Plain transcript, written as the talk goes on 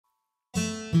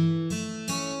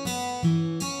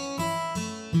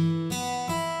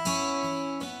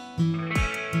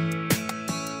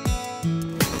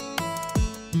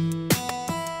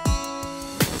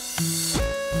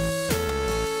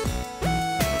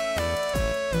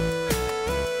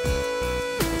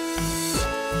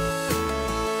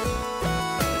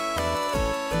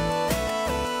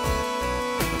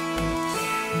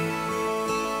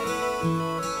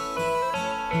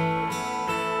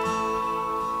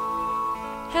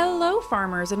Hello,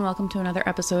 farmers, and welcome to another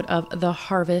episode of The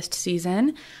Harvest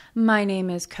Season. My name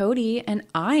is Cody, and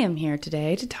I am here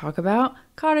today to talk about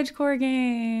cottagecore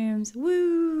games.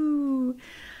 Woo!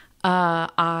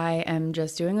 I am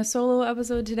just doing a solo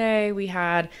episode today. We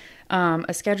had a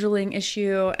scheduling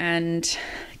issue and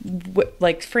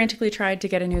frantically tried to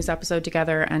get a news episode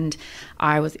together, and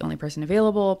I was the only person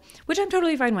available, which I'm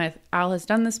totally fine with. Al has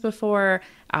done this before.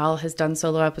 Al has done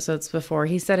solo episodes before.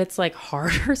 He said it's like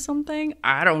hard or something.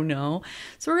 I don't know.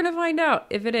 So we're going to find out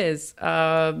if it is.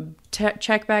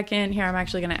 Check back in here. I'm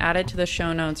actually going to add it to the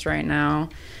show notes right now.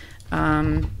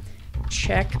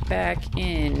 Check back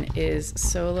in. Is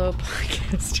solo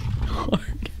podcast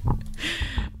hard?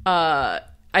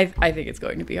 I think it's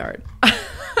going to be hard.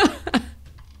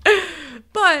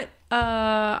 But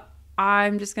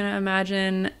I'm just going to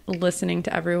imagine listening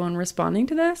to everyone responding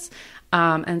to this.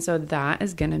 And so that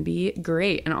is going to be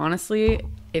great. And honestly,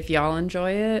 if y'all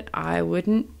enjoy it, I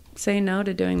wouldn't say no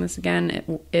to doing this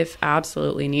again if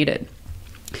absolutely needed.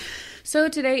 So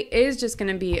today is just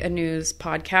going to be a news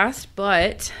podcast,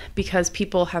 but because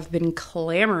people have been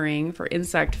clamoring for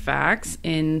insect facts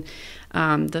in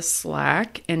the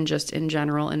Slack and just in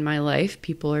general in my life,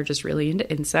 people are just really into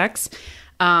insects.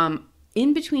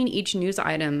 In between each news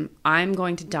item, I'm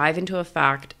going to dive into a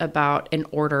fact about an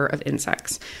order of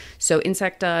insects. So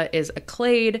Insecta is a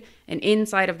clade, and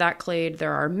inside of that clade,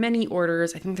 there are many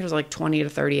orders. I think there's like 20 to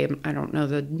 30. I don't know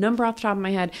the number off the top of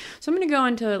my head. So I'm going to go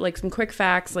into like some quick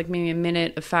facts, like maybe a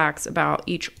minute of facts about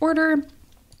each order.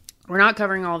 We're not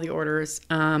covering all the orders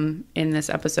in this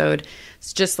episode.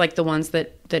 It's just like the ones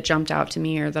that jumped out to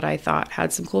me or that I thought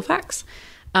had some cool facts.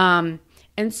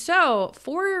 And so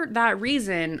for that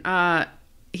reason,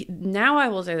 now I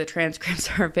will say the transcripts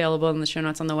are available in the show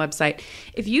notes on the website.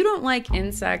 If you don't like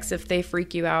insects, if they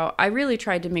freak you out, I really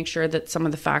tried to make sure that some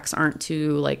of the facts aren't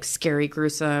too like scary,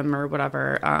 gruesome or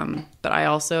whatever. But I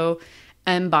also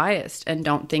am biased and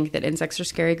don't think that insects are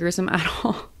scary, gruesome at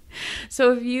all.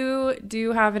 So if you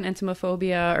do have an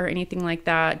entomophobia or anything like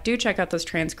that, do check out those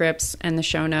transcripts and the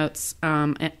show notes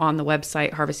on the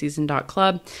website,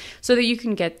 harvestseason.club, so that you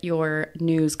can get your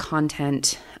news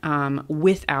content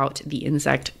without the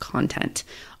insect content.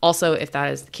 Also, if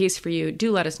that is the case for you,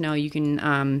 do let us know. You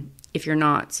can, if you're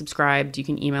not subscribed, you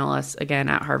can email us again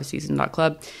at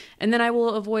harvestseason.club. And then I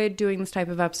will avoid doing this type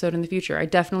of episode in the future. I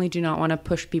definitely do not want to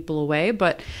push people away,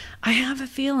 but I have a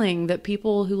feeling that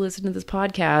people who listen to this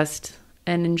podcast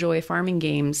and enjoy farming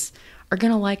games are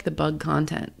going to like the bug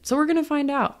content. So we're going to find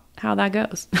out how that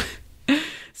goes.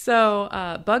 So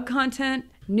bug content,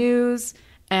 news,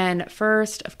 and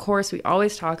first, of course, we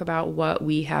always talk about what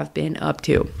we have been up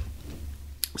to.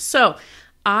 So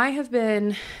I have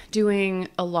been doing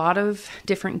a lot of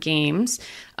different games.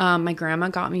 My grandma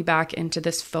got me back into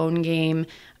this phone game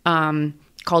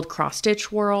called Cross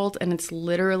Stitch World, and it's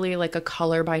literally like a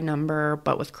color by number,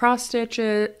 but with cross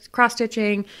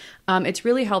stitching. It's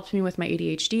really helped me with my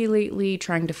ADHD lately,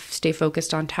 trying to stay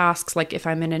focused on tasks. Like if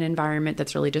I'm in an environment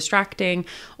that's really distracting,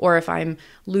 or if I'm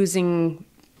losing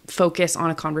focus on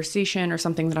a conversation or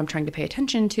something that I'm trying to pay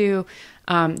attention to,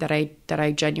 that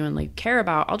I genuinely care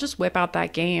about, I'll just whip out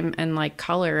that game and like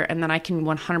color, and then I can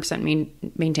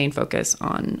 100% maintain focus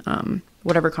on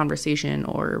whatever conversation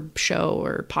or show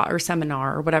or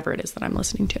seminar or whatever it is that I'm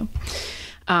listening to.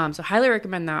 So highly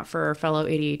recommend that for fellow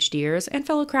ADHDers and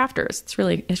fellow crafters. It's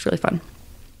really fun.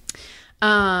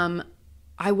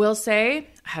 I will say,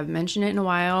 I haven't mentioned it in a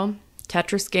while,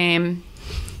 Tetris game.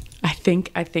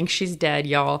 I think she's dead,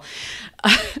 y'all.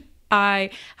 I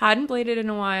hadn't played it in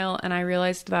a while, and I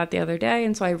realized that the other day,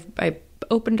 and so I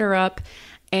opened her up,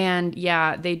 and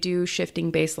yeah, they do shifting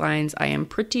baselines, I am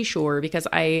pretty sure, because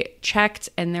I checked,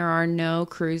 and there are no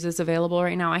cruises available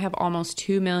right now. I have almost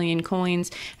 2 million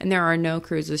coins, and there are no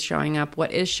cruises showing up.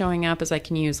 What is showing up is I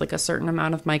can use like a certain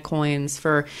amount of my coins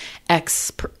for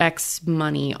X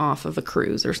money off of a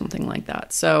cruise or something like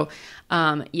that. So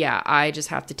yeah, I just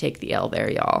have to take the L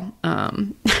there, y'all.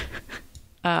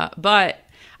 But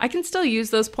I can still use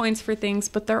those points for things,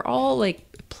 but they're all like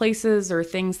places or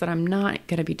things that I'm not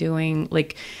going to be doing,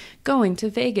 like going to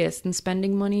Vegas and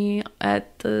spending money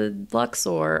at the Luxor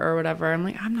or whatever. I'm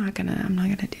like, I'm not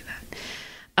gonna do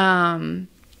that.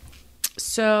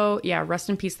 So yeah, rest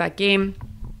in peace, that game.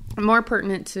 More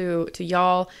pertinent to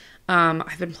y'all,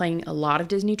 I've been playing a lot of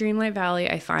Disney Dreamlight Valley.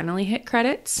 I finally hit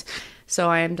credits, so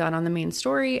I am done on the main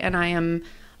story, and I am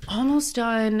almost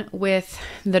done with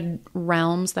the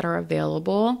realms that are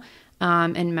available,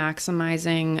 and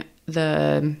maximizing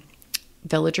the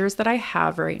villagers that I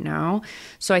have right now.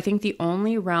 So I think the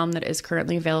only realm that is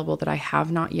currently available that I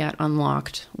have not yet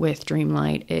unlocked with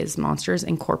Dreamlight is Monsters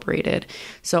Incorporated.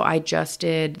 So I just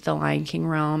did the Lion King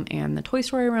realm and the Toy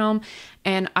Story realm,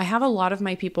 and I have a lot of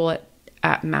my people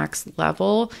at max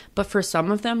level, but for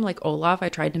some of them, like Olaf, I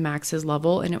tried to max his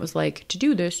level, and it was like, to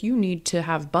do this, you need to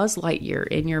have Buzz Lightyear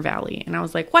in your valley. And I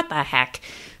was like, what the heck?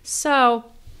 So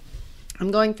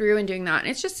I'm going through and doing that,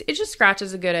 and it just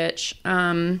scratches a good itch.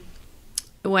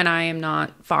 When I am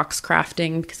not fox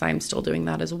crafting, because I'm still doing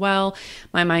that as well.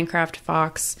 My Minecraft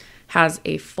fox has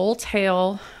a full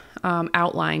tail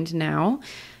outlined now.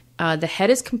 The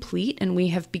head is complete, and we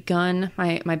have begun,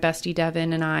 my bestie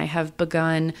Devin and I have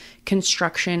begun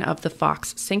construction of the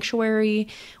fox sanctuary.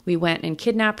 We went and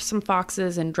kidnapped some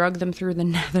foxes and drug them through the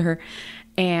nether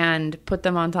and put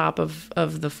them on top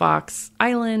of the fox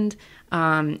island,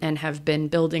 and have been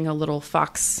building a little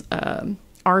fox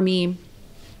army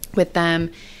with them.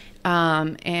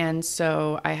 And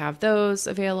so I have those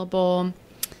available.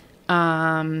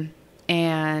 And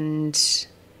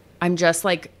I'm just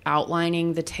like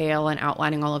outlining the tail and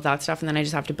outlining all of that stuff. And then I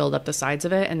just have to build up the sides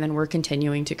of it. And then we're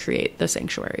continuing to create the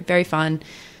sanctuary. Very fun.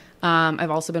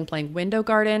 I've also been playing Window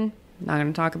Garden. Not going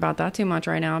to talk about that too much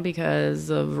right now because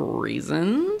of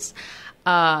reasons.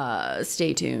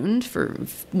 Stay tuned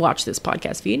watch this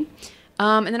podcast feed.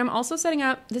 And then I'm also setting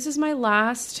up, this is my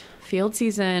last field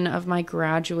season of my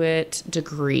graduate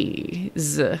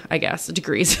degrees,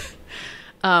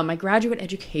 my graduate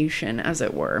education, as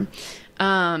it were.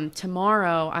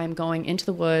 Tomorrow I'm going into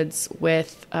the woods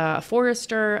with a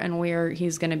forester, and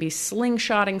he's going to be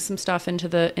slingshotting some stuff into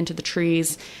the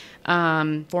trees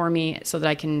for me so that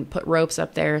I can put ropes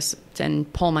up there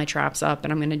and pull my traps up.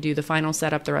 And I'm going to do the final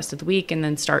setup the rest of the week and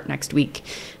then start next week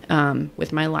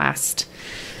with my last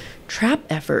trap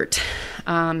effort.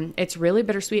 It's really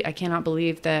bittersweet. I cannot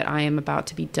believe that I am about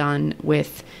to be done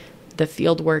with the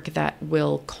field work that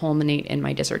will culminate in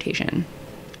my dissertation.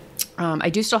 I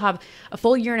do still have a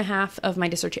full year and a half of my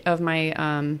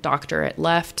doctorate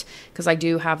left, because I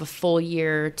do have a full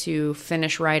year to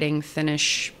finish writing,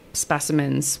 finish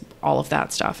specimens, all of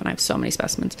that stuff. And I have so many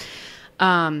specimens.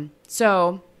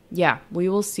 So yeah, we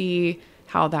will see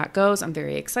how that goes. I'm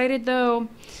very excited though.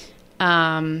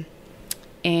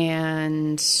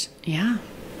 And yeah,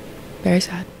 very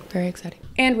sad, very exciting.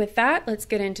 And with that, let's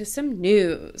get into some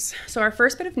news. So our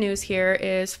first bit of news here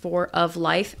is for Of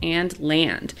Life and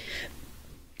Land.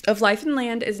 Of Life and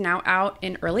Land is now out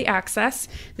in early access.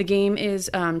 The game is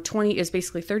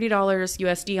basically $30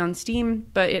 USD on Steam,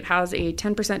 but it has a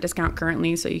 10% discount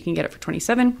currently, so you can get it for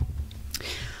 $27.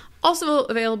 Also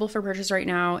available for purchase right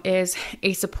now is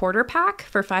a supporter pack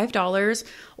for $5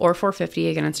 or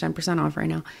 $4.50. Again, it's 10% off right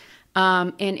now.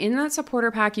 And in that supporter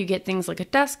pack, you get things like a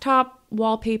desktop,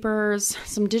 wallpapers,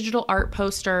 some digital art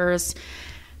posters,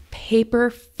 paper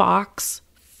fox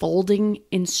folding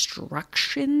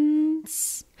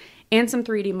instructions, and some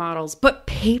 3D models. But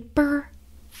paper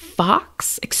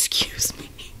fox? Excuse me.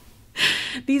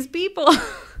 These people,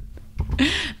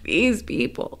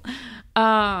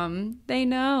 they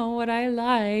know what I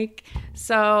like.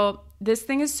 So this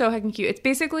thing is so heckin' cute. It's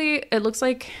basically, it looks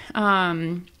like,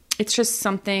 it's just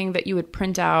something that you would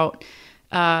print out.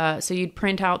 So you'd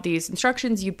print out these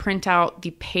instructions, you print out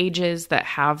the pages that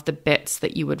have the bits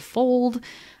that you would fold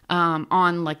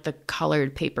on like the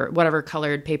colored paper, whatever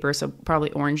colored paper, so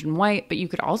probably orange and white, but you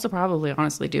could also probably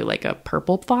honestly do like a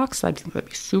purple fox. I think that'd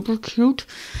be super cute.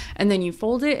 And then you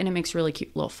fold it and it makes a really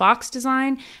cute little fox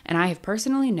design. And I have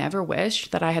personally never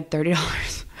wished that I had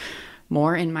 $30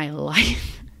 more in my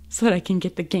life so that I can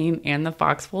get the game and the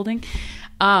fox folding.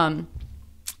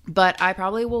 But I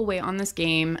probably will wait on this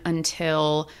game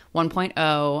until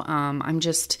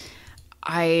 1.0.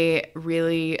 I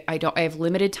have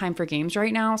limited time for games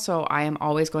right now, so I am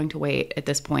always going to wait at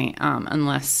this point,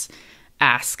 unless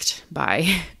asked by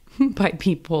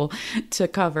people to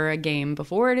cover a game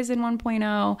before it is in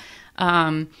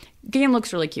 1.0. Game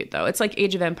looks really cute though. It's like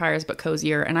Age of Empires, but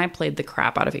cozier. And I played the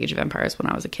crap out of Age of Empires when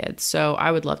I was a kid, so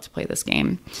I would love to play this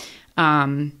game.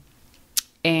 And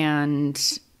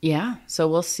yeah, so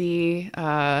we'll see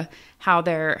how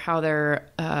their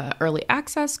early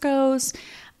access goes,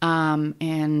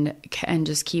 and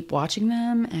just keep watching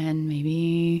them and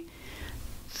maybe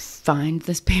find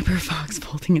this paper fox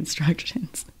folding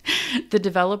instructions. The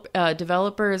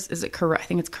developers, I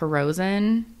think it's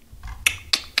Corrosion.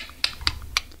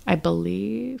 I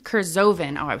believe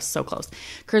Curzovin. Oh, I was so close.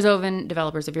 Curzovin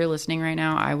developers, if you're listening right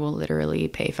now, I will literally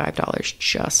pay $5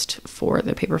 just for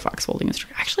the paper fox folding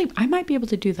instruction. Actually, I might be able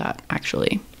to do that,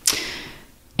 actually.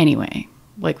 Anyway,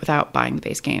 like without buying the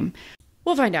base game.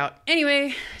 We'll find out.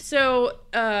 Anyway, so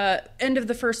end of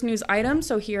the first news item.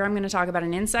 So here I'm going to talk about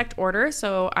an insect order.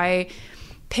 So I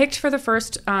picked for the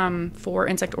first 4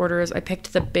 insect orders, I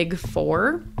picked the big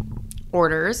 4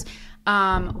 orders,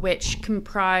 which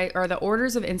comprise, are the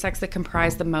orders of insects that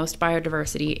comprise the most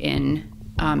biodiversity in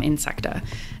Insecta.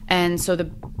 And so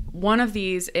one of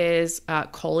these is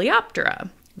Coleoptera,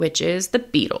 which is the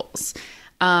beetles.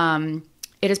 It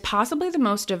is possibly the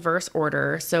most diverse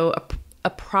order. So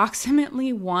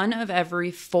approximately 1 of every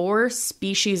 4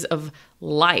 species of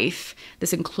life,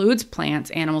 this includes plants,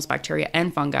 animals, bacteria,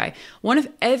 and fungi, 1 of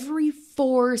every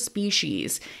 4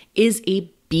 species is a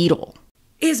beetle.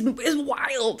 Is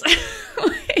wild.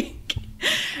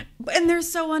 And they're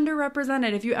so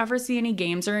underrepresented. If you ever see any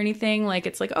games or anything, like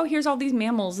it's like, oh, here's all these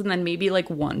mammals and then maybe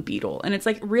like 1 beetle. And it's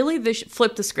like, really,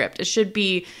 flip the script. It should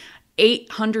be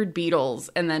 800 beetles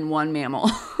and then 1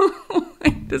 mammal.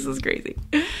 This is crazy.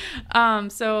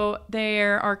 So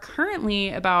there are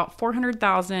currently about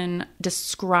 400,000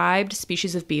 described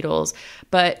species of beetles,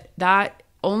 but that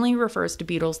only refers to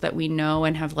beetles that we know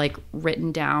and have like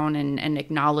written down and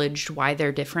acknowledged why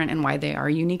they're different and why they are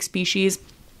unique species.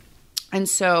 And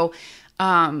so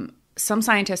some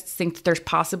scientists think that there's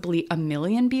possibly 1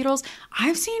 million beetles.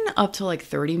 I've seen up to like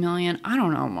 30 million. I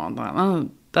don't know about that.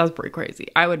 Oh, that's pretty crazy.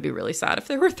 I would be really sad if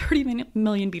there were 30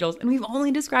 million beetles and we've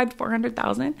only described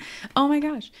 400,000. Oh my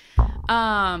gosh.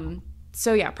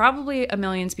 So yeah, probably 1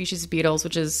 million species of beetles,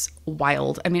 which is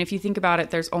wild. I mean, if you think about it,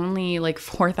 there's only like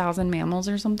 4,000 mammals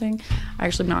or something. I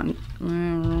actually not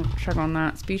check on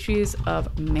that. Species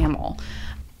of mammal.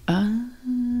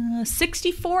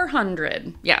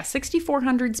 6,400. Yeah,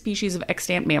 6,400 species of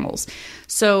extant mammals.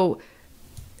 So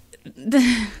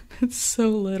it's so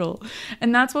little.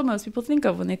 And that's what most people think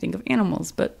of when they think of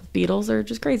animals, but beetles are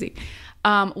just crazy.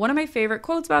 One of my favorite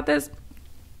quotes about this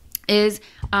is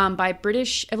by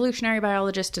British evolutionary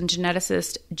biologist and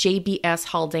geneticist J.B.S.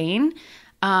 Haldane.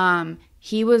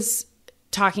 He was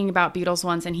talking about beetles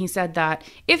once, and he said that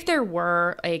if there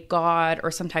were a god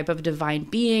or some type of divine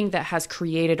being that has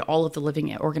created all of the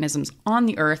living organisms on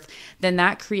the earth, then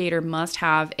that creator must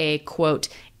have a, quote,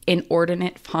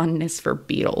 inordinate fondness for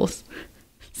beetles.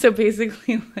 So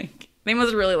basically, like, they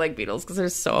must really like beetles because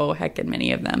there's so heckin'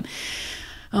 many of them.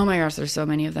 Oh my gosh, there's so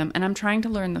many of them. And I'm trying to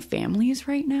learn the families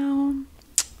right now.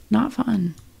 Not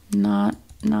fun. Not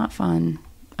fun.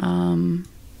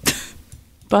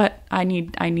 But I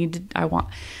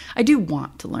do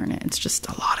want to learn it. It's just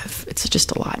a lot.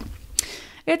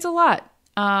 It's a lot.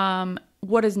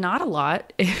 What is not a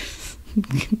lot is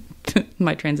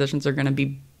my transitions are going to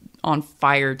be on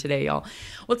fire today, y'all.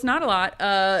 What's not a lot,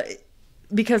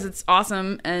 because it's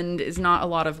awesome and is not a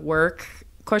lot of work,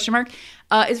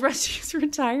 is Rusty's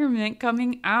retirement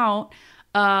coming out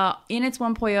in its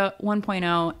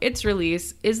 1.0. Its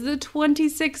release is the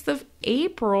 26th of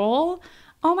April.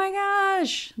 Oh my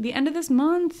gosh, the end of this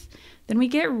month. Then we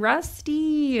get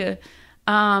Rusty.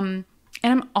 And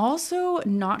I'm also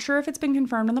not sure if it's been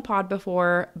confirmed on the pod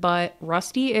before, but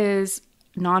Rusty is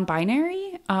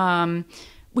non-binary,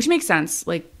 which makes sense.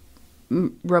 Like,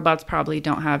 robots probably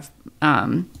don't have, I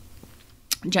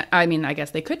mean, I guess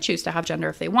they could choose to have gender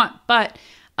if they want, but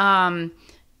the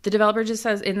developer just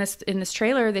says in this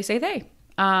trailer, they say they.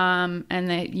 And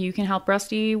that you can help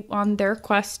Rusty on their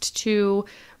quest to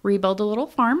rebuild a little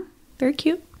farm. Very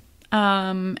cute.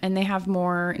 And they have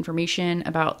more information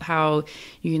about how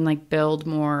you can like build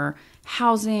more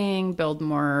housing, build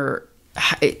more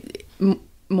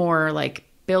like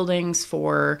buildings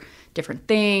for different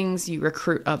things. You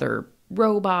recruit other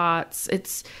robots.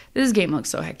 This game looks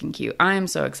so heckin' cute. I am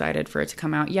so excited for it to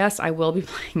come out. Yes, I will be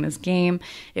playing this game.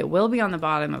 It will be on the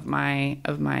bottom of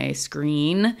my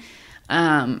screen.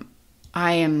 I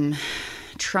am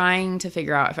trying to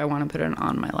figure out if I want to put it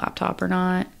on my laptop or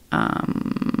not,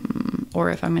 or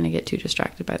if I'm going to get too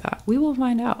distracted by that. We will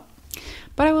find out,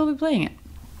 but I will be playing it.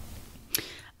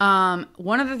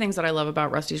 One of the things that I love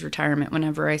about Rusty's retirement,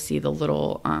 whenever I see the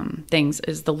little things,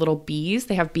 is the little bees.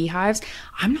 They have beehives.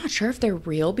 I'm not sure if they're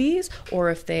real bees or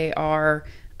if they are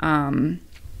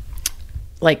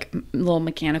like little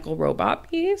mechanical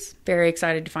robot bees. Very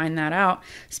excited to find that out.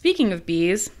 Speaking of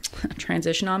bees,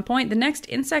 transition on point. The next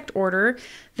insect order,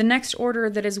 the next order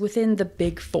that is within the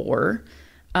big 4,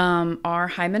 are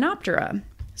Hymenoptera.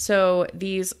 So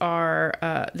these are,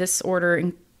 this order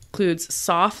includes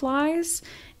sawflies,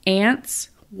 ants,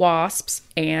 wasps,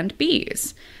 and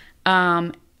bees.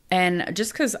 And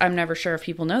just because I'm never sure if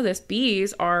people know this,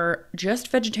 bees are just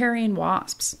vegetarian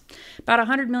wasps. About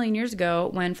 100 million years ago,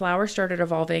 when flowers started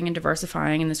evolving and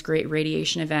diversifying and this great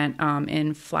radiation event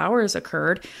in flowers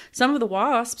occurred, some of the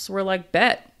wasps were like,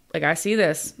 bet, like, I see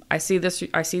this, I see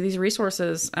these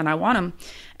resources and I want them.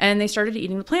 And they started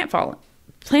eating the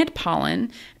plant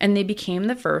pollen, and they became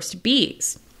the first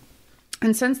bees.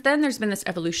 And since then, there's been this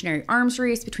evolutionary arms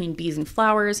race between bees and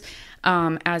flowers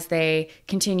as they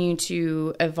continue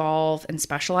to evolve and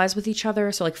specialize with each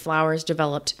other. So like flowers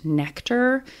developed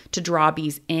nectar to draw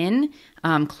bees in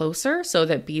closer so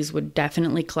that bees would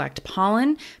definitely collect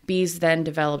pollen. Bees then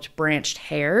developed branched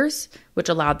hairs, which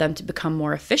allowed them to become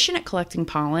more efficient at collecting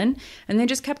pollen. And they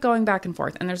just kept going back and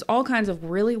forth. And there's all kinds of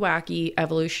really wacky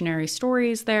evolutionary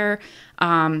stories there.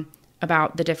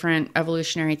 About the different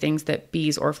evolutionary things that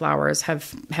bees or flowers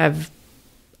have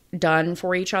done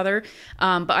for each other.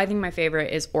 But I think my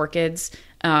favorite is orchids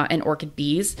and orchid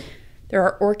bees. There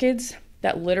are orchids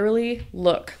that literally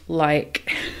look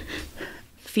like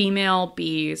female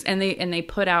bees, and they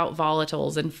put out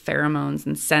volatiles and pheromones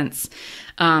and scents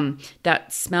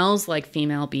that smells like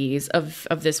female bees of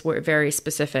this very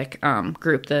specific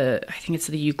group. I think it's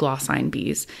the euglossine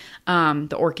bees,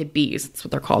 the orchid bees. That's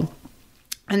what they're called.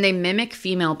 And they mimic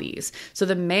female bees. So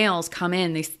the males come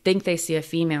in, they think they see a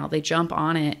female, they jump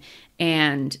on it,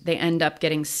 and they end up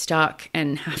getting stuck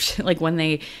and have to, like, when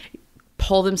they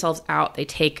pull themselves out, they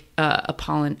take a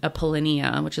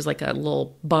pollinia, which is like a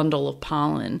little bundle of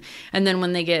pollen. And then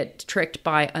when they get tricked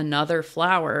by another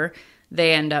flower,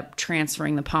 they end up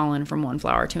transferring the pollen from one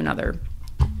flower to another.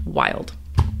 Wild.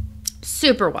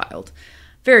 Super wild.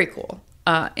 Very cool.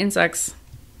 Insects,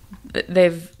 they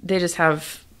just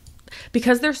have...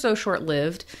 Because they're so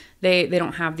short-lived, they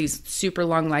don't have these super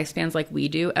long lifespans like we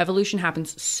do. Evolution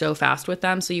happens so fast with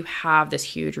them. So you have this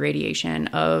huge radiation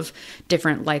of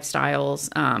different lifestyles,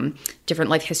 different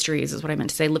life histories is what I meant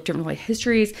to say. Different life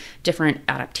histories, different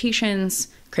adaptations.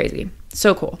 Crazy.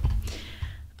 So cool.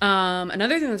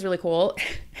 Another thing that's really cool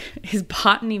is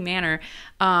Botany Manor.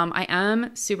 I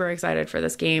am super excited for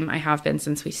this game. I have been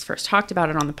since we first talked about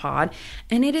it on the pod.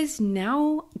 And it is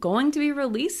now going to be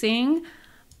releasing...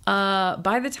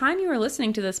 by the time you are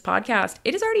listening to this podcast,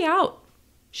 it is already out.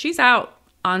 She's out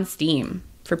on Steam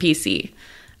for PC.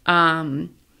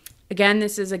 Again,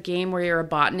 this is a game where you're a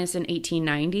botanist in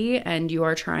 1890 and you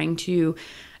are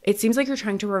it seems like you're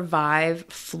trying to revive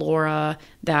flora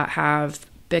that have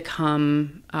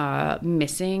become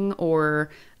missing or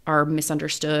are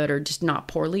misunderstood or just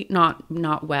not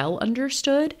well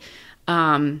understood.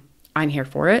 I'm here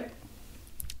for it.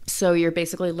 So you're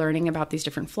basically learning about these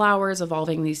different flowers,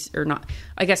 evolving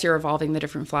you're evolving the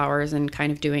different flowers and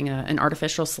kind of doing an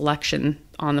artificial selection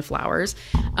on the flowers.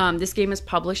 This game is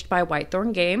published by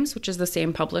Whitethorn Games, which is the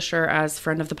same publisher as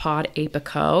friend of the pod,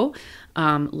 Apico.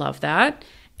 Love that.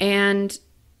 And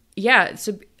yeah,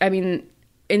 so, I mean,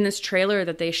 in this trailer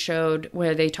that they showed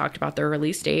where they talked about their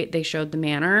release date, they showed the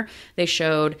manor, they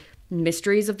showed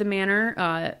mysteries of the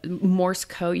manor, Morse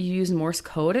code. You use Morse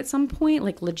code at some point,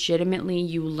 like legitimately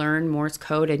you learn Morse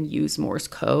code and use Morse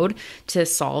code to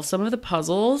solve some of the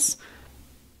puzzles.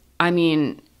 I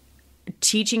mean,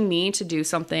 teaching me to do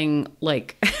something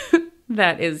like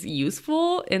that is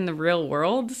useful in the real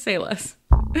world, say less.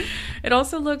 It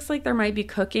also looks like there might be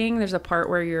cooking. There's a part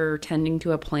where you're tending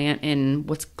to a plant in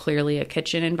what's clearly a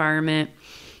kitchen environment.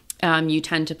 You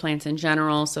tend to plants in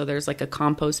general. So there's like a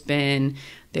compost bin,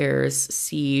 there's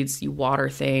seeds, you water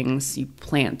things, you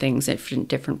plant things at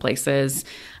different places.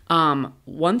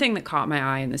 One thing that caught my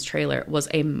eye in this trailer was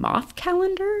a moth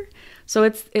calendar. So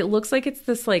it looks like it's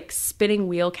this like spinning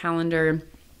wheel calendar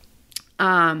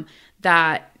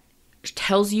that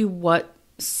tells you what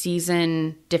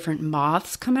season different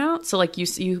moths come out. So like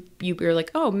you're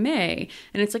like, oh, May.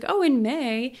 And it's like, oh, in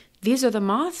May, these are the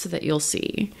moths that you'll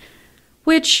see.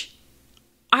 Which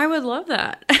I would love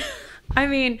that. I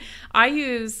mean, I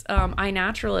use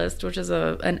iNaturalist, which is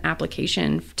an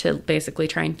application to basically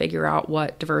try and figure out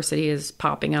what diversity is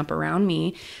popping up around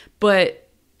me. But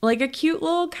like a cute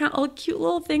little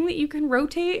thing that you can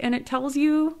rotate, and it tells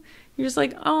you. You're just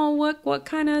like, oh, what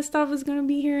kind of stuff is going to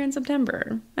be here in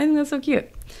September? I think that's so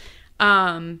cute.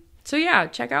 So yeah,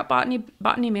 check out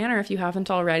Botany Manor if you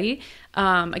haven't already.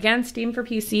 Again, Steam for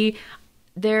PC.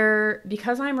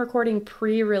 Because I'm recording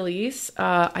pre-release,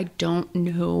 I don't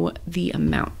know the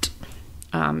amount.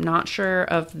 I'm not sure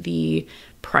of the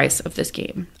price of this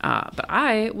game, but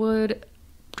I would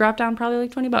drop down probably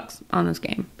like $20 on this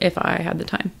game if I had the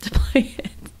time to play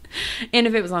it. And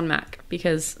if it was on Mac,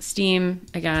 because Steam,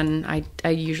 again, I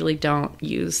usually don't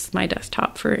use my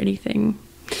desktop for anything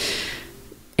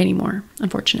anymore,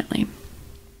 unfortunately.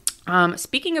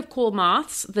 Speaking of cool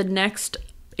moths, the next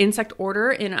insect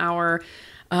order in our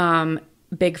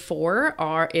big four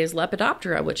is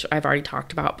Lepidoptera, which I've already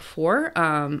talked about before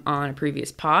on a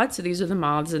previous pod. So these are the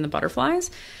moths and the butterflies.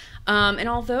 And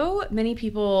although many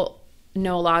people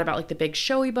know a lot about like the big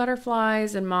showy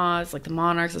butterflies and moths, like the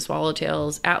monarchs, the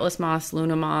swallowtails, atlas moths,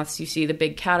 luna moths, you see the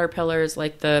big caterpillars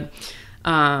like the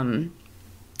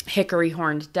hickory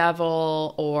horned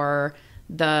devil or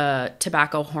the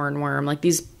tobacco hornworm, like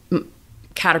these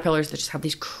caterpillars that just have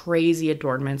these crazy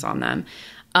adornments on them.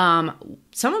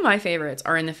 Some of my favorites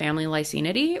are in the family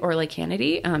Lycaenidae or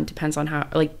Lycaenidae. Depends on how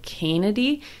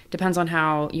Lycaenidae depends on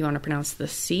how you want to pronounce the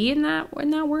C in that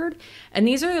word. And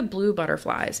these are the blue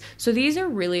butterflies. So these are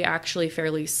really actually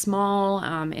fairly small.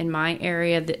 In my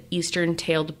area, the eastern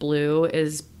tailed blue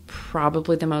is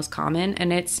probably the most common,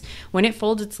 and it's when it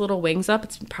folds its little wings up,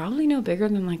 it's probably no bigger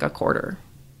than like a quarter.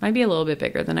 Might be a little bit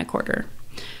bigger than a quarter.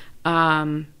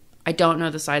 I don't know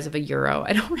the size of a euro.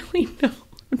 I don't really know.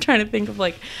 I'm trying to think of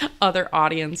like other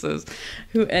audiences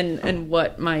who and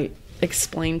what might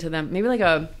explain to them. Maybe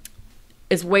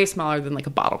it's way smaller than like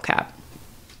a bottle cap.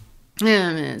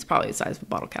 It's probably the size of a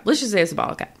bottle cap. Let's just say it's a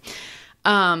bottle cap.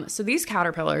 So these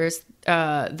caterpillars,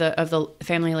 of the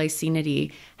family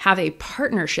Lycaenidae, have a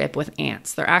partnership with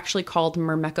ants. They're actually called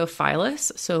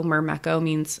myrmecophilous. So myrmeco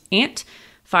means ant,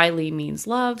 phyle means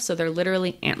love. So they're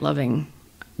literally ant-loving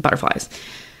butterflies.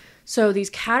 So these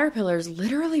caterpillars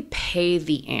literally pay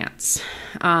the ants.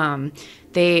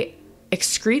 They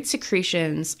excrete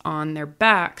secretions on their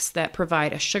backs that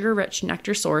provide a sugar-rich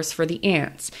nectar source for the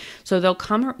ants. So they'll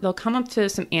come up to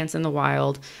some ants in the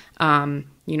wild,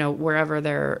 wherever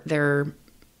their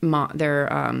mother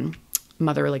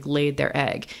like laid their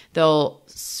egg. They'll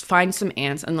find some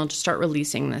ants and they'll just start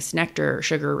releasing this nectar,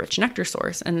 sugar-rich nectar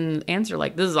source. And the ants are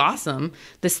like, "This is awesome.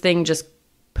 This thing just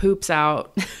poops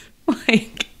out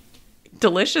like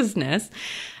deliciousness."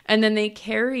 And then they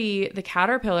carry the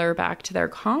caterpillar back to their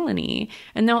colony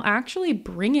and they'll actually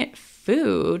bring it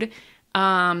food.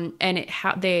 And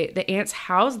the ants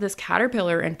house this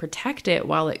caterpillar and protect it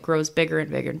while it grows bigger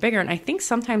and bigger and bigger. And I think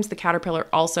sometimes the caterpillar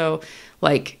also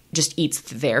like just eats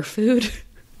their food.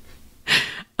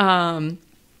 And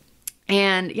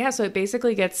yeah, so it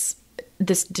basically gets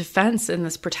this defense and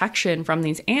this protection from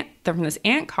this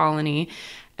ant colony.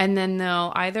 And then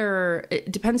they'll either,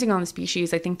 depending on the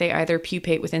species, I think they either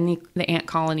pupate within the ant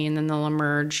colony and then they'll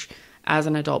emerge as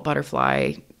an adult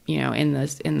butterfly, in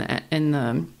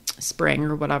the spring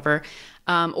or whatever.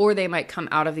 Or they might come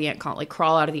out of the ant colony, like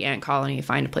crawl out of the ant colony,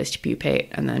 find a place to pupate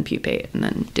and then do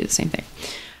the same thing.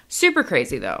 Super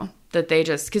crazy though, that they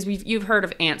just, because you've heard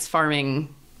of ants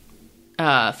farming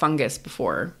fungus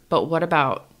before, but what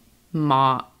about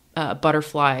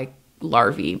butterfly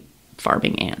larvae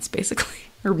farming ants, basically?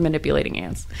 Or manipulating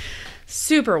ants.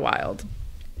 Super wild.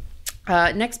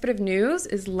 Next bit of news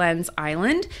is Lens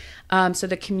Island. So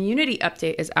the community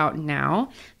update is out now.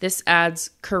 This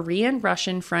adds Korean,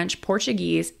 Russian, French,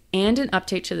 Portuguese, and an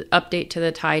update to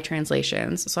the Thai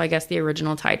translations. So I guess the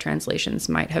original Thai translations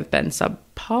might have been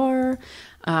subpar,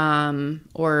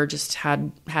 or just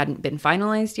hadn't been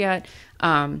finalized yet.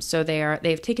 So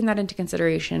they've taken that into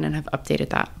consideration and have updated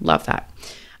that. Love that.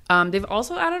 They've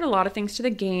also added a lot of things to the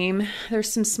game. There's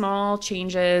some small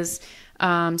changes,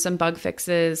 some bug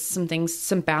fixes,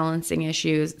 some balancing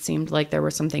issues. It seemed like there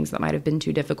were some things that might have been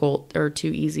too difficult or too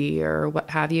easy or what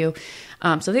have you.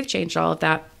 So they've changed all of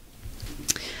that.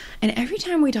 And every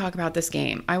time we talk about this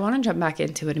game, I want to jump back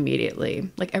into it immediately.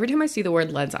 Like every time I see the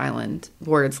Lens Island,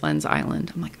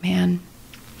 I'm like, man,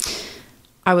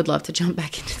 I would love to jump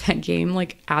back into that game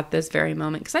like at this very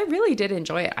moment, because I really did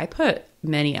enjoy it. I put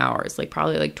many hours, like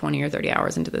probably like 20 or 30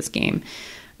 hours into this game.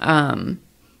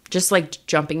 Just like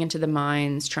jumping into the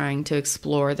mines, trying to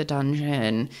explore the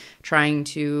dungeon,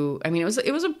 it was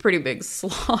a pretty big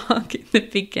slog in the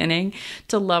beginning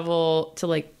to level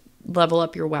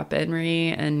up your weaponry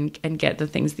and get the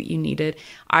things that you needed.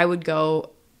 I would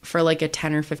go for like a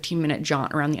 10 or 15 minute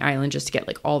jaunt around the island just to get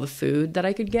like all the food that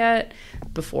I could get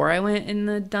before I went in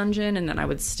the dungeon. And then I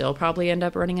would still probably end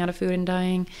up running out of food and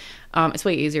dying. It's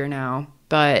way easier now,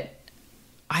 but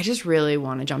I just really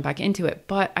want to jump back into it.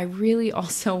 But I really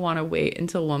also want to wait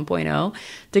until 1.0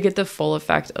 to get the full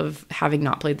effect of having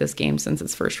not played this game since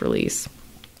its first release.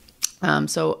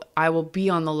 So I will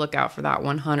be on the lookout for that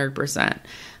 100%.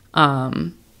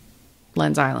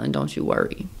 Lens Island, don't you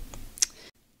worry.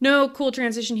 No cool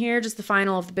transition here, just the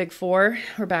final of the big four.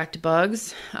 We're back to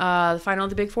bugs. The final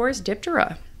of the big four is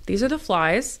Diptera. These are the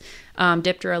flies.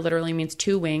 Diptera literally means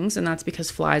two wings, and that's because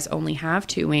flies only have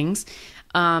two wings.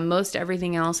 Most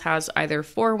everything else has either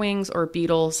four wings, or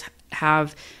beetles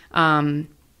have hind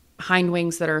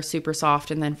wings that are super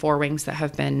soft and then four wings that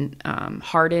have been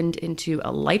hardened into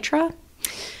elytra.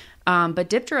 But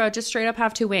Diptera just straight up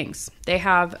have two wings. They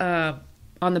have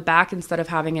on the back, instead of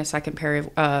having a second pair of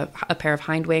a pair of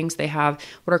hind wings, they have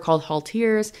what are called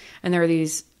halteres, and there are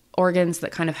these organs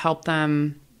that kind of help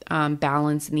them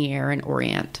balance in the air and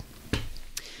orient.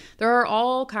 There are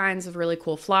all kinds of really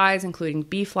cool flies, including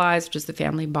bee flies, which is the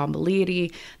family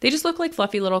Bombyliidae. They just look like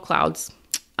fluffy little clouds.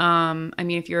 I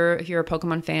mean, if you're a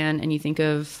Pokemon fan and you think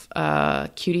of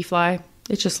Codey fly,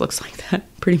 it just looks like that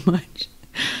pretty much.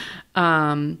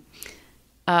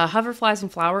 Hoverflies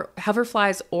and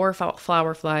hoverflies or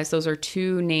flower flies, those are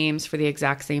two names for the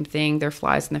exact same thing. They're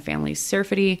flies in the family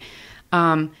Syrphidae.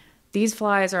 These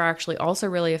flies are actually also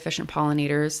really efficient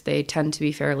pollinators. They tend to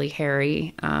be fairly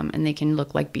hairy, and they can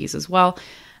look like bees as well,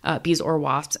 bees or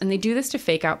wasps. And they do this to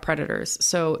fake out predators.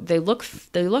 So they look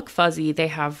fuzzy. They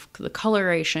have the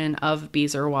coloration of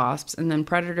bees or wasps, and then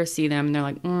predators see them and they're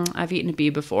like, I've eaten a bee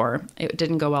before. It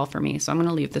didn't go well for me, so I'm going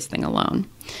to leave this thing alone.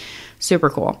 Super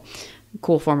cool.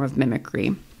 Cool form of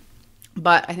mimicry.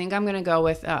 But I think I'm going to go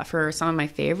with, for some of my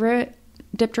favorite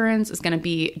dipterans, is going to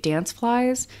be dance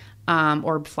flies.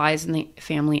 Or flies in the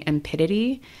family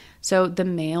Empididae. So the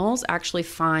males actually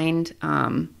find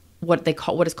what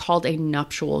is called a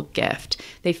nuptial gift.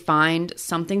 They find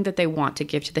something that they want to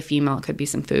give to the female. It could be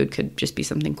some food, could just be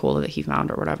something cool that he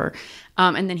found or whatever.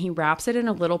 And then he wraps it in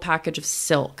a little package of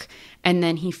silk, and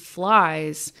then he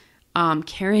flies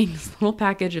carrying this little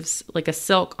package of like a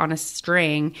silk on a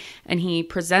string, and he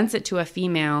presents it to a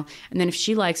female. And then if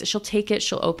she likes it, she'll take it,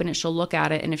 she'll open it, she'll look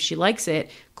at it, and if she likes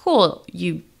it, cool,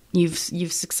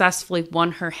 You've successfully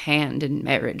won her hand in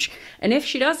marriage. And if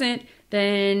she doesn't,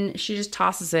 then she just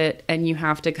tosses it, and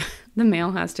the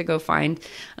male has to go find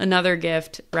another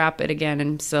gift, wrap it again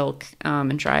in silk,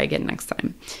 and try again next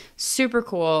time. Super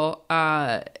cool.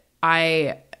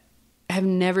 I have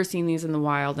never seen these in the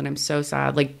wild, and I'm so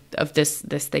sad of this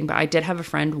thing. But I did have a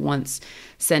friend once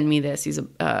send me this. He's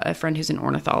a friend who's an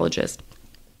ornithologist.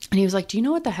 And he was like, do you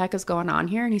know what the heck is going on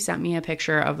here? And he sent me a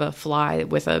picture of a fly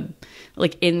with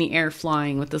in the air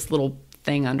flying with this little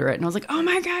thing under it. And I was like, oh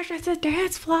my gosh, that's a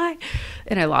dance fly.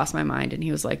 And I lost my mind. And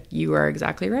he was like, you are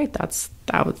exactly right. That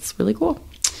was really cool.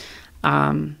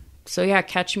 So yeah,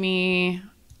 catch me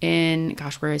in,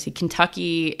 where is he?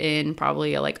 Kentucky in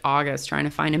probably August, trying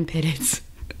to find Empidids.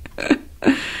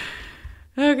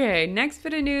 Okay, next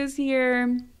bit of news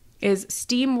here is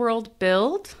SteamWorld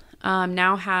Build.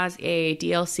 Now has a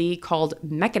DLC called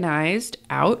Mechanized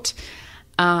out.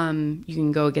 You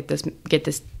can go get this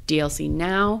DLC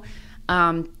now.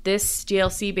 This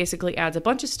DLC basically adds a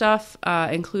bunch of stuff,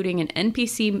 including an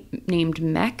NPC named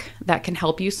Mech that can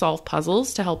help you solve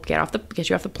puzzles to help get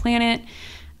you off the planet.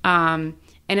 And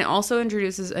it also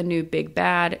introduces a new big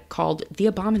bad called the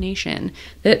Abomination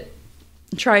that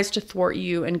tries to thwart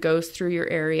you and goes through your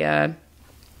area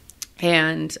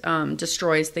and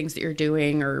destroys things that you're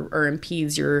doing or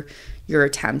impedes your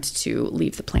attempt to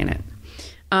leave the planet.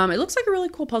 It looks like a really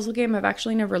cool puzzle game. I've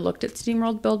actually never looked at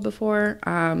SteamWorld Build before.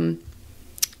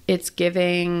 It's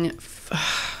giving,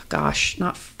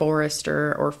 not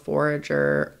Forester or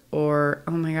Forager or,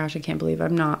 oh my gosh, I can't believe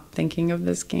I'm not thinking of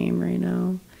this game right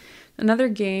now. Another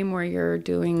game where you're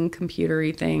doing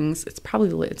computery things.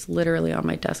 It's literally on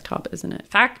my desktop, isn't it?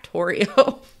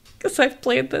 Factorio. Because I've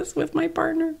played this with my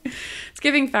partner. It's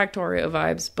giving Factorio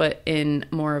vibes, but in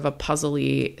more of a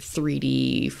puzzly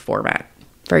 3D format.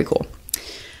 Very cool.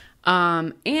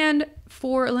 And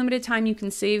for a limited time, you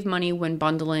can save money when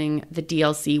bundling the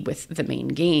DLC with the main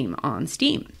game on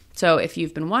Steam. So if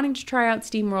you've been wanting to try out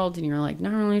SteamWorld and you're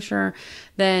not really sure,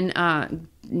 then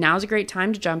now's a great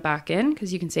time to jump back in,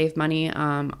 because you can save money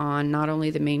on not only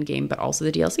the main game, but also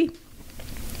the DLC.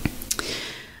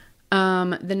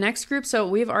 The next group, so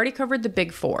we've already covered the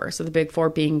big four. So the big four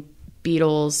being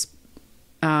beetles,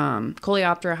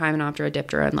 Coleoptera, Hymenoptera,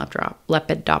 Diptera, and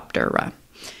Lepidoptera.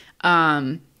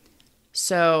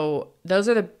 So those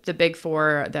are the big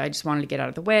four that I just wanted to get out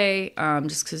of the way,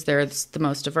 just because they're the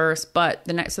most diverse. But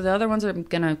the other ones that I'm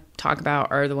going to talk about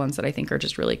are the ones that I think are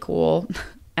just really cool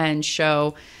and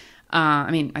show. I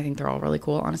think they're all really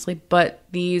cool, honestly. But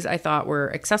these I thought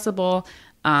were accessible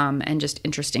and just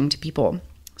interesting to people.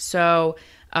 So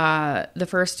the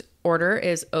first order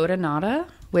is Odonata,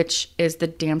 which is the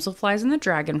damselflies and the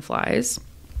dragonflies.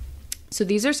 So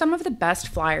these are some of the best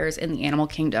flyers in the animal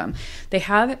kingdom. They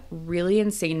have really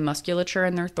insane musculature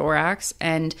in their thorax,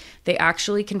 and they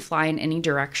actually can fly in any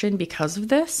direction because of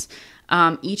this.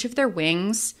 Each of their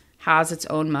wings has its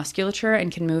own musculature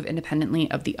and can move independently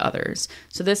of the others.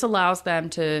 So this allows them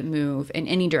to move in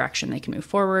any direction. They can move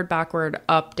forward, backward,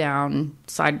 up, down,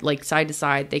 side to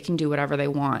side. They can do whatever they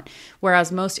want.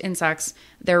 Whereas most insects,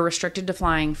 they're restricted to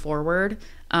flying forward.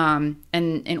 And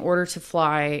in order to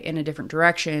fly in a different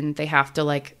direction, they have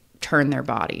to turn their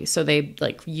body. So they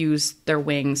like use their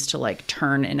wings to like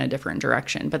turn in a different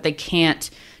direction, but they can't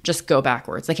just go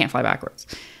backwards. They can't fly backwards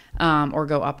or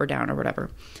go up or down or whatever.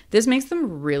 This makes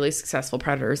them really successful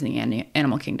predators in the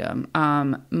animal kingdom.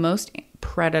 Most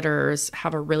predators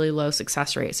have a really low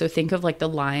success rate. So think of like the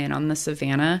lion on the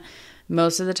savannah.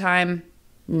 Most of the time,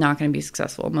 not going to be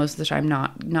successful. Most of the time,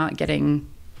 not getting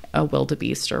a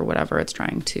wildebeest or whatever it's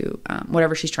trying to,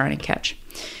 whatever she's trying to catch.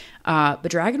 But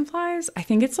dragonflies, I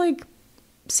think it's like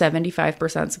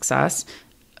 75% success.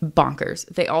 Bonkers.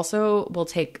 They also will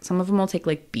take, some of them will take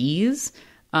like bees,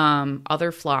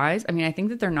 other flies. I mean, I think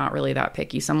that they're not really that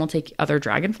picky. Some will take other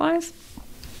dragonflies.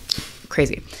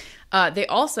 Crazy. They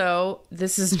also,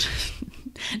 this is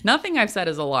nothing I've said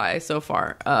is a lie so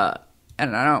far.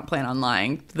 And I don't plan on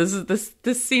lying.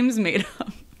 This seems made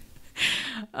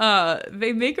up.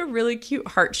 They make a really cute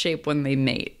heart shape when they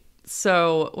mate.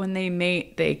 So when they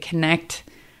mate, they connect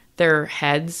their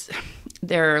heads,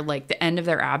 their like the end of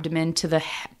their abdomen to the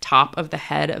top of the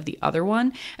head of the other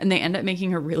one, and they end up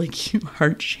making a really cute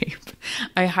heart shape.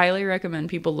 I highly recommend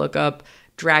people look up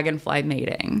dragonfly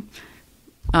mating.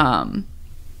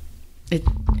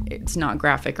 It's not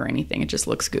graphic or anything. It just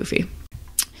looks goofy.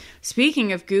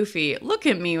 Speaking of goofy, look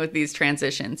at me with these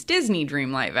transitions. Disney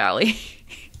Dreamlight Valley.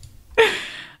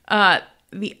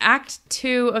 The Act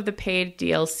 2 of the paid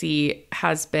DLC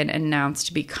has been announced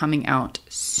to be coming out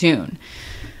soon.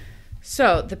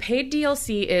 So the paid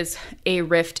DLC is A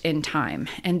Rift in Time,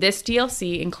 and this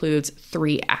DLC includes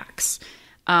 3 acts.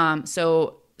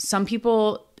 So some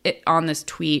people on this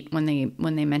tweet, when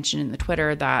they mentioned in the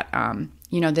Twitter that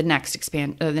the next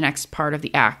part of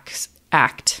the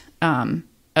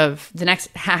the next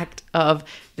act of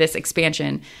this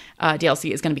expansion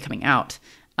DLC is going to be coming out.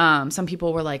 Some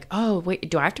people were like, oh, wait,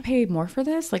 do I have to pay more for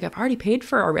this? Like, I've already paid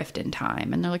for A Rift in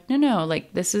Time. And they're like, no,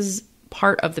 like, this is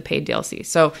part of the paid DLC.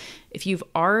 So if you've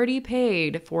already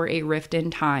paid for A Rift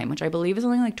in Time, which I believe is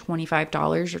only like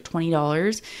 $25 or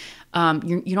 $20,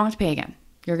 you don't have to pay again.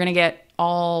 You're going to get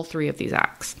all 3 of these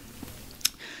acts.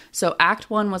 So Act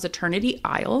 1 was Eternity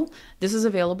Isle. This is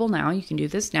available now. You can do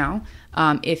this now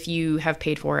if you have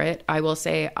paid for it. I will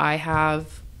say I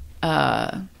have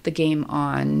the game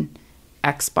on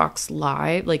Xbox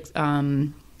Live, like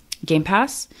Game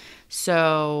Pass.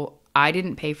 So I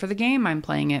didn't pay for the game. I'm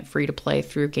playing it free to play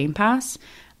through Game Pass.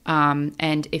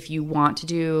 And if you want to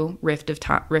do Rift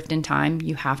in Time,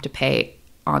 you have to pay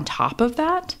on top of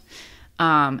that.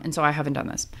 And so I haven't done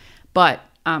this. But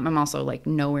I'm also like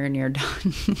nowhere near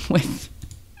done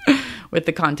with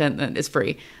the content that is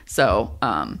free. So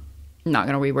I'm not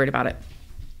going to be worried about it.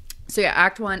 So yeah,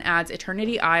 Act 1 adds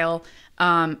Eternity Isle,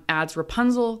 adds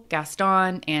Rapunzel,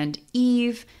 Gaston, and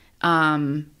Eve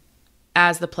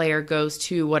as the player goes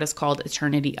to what is called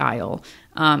Eternity Isle,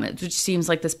 which seems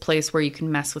like this place where you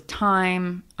can mess with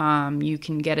time. You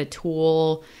can get a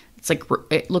tool. It's like,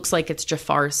 it looks like it's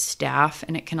Jafar's staff,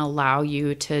 and it can allow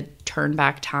you to turn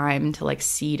back time to like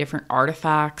see different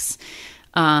artifacts.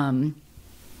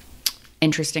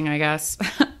 Interesting, I guess.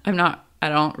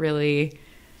 I really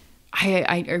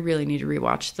need to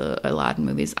rewatch the Aladdin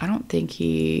movies. I don't think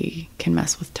he can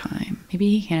mess with time. Maybe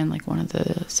he can in like one of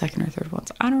the second or third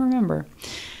ones. I don't remember.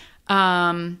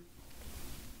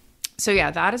 So yeah,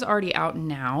 that is already out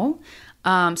now.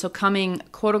 So coming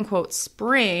quote unquote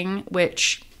spring,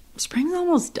 which spring's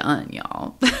almost done,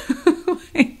 y'all.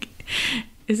 Like,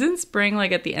 isn't spring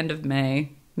like at the end of May,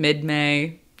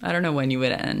 mid-May? I don't know when you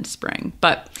would end spring,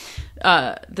 but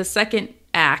the second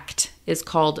act is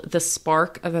called The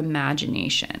Spark of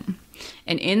Imagination.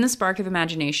 And in The Spark of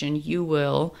Imagination, you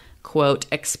will, quote,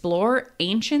 explore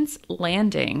Ancient's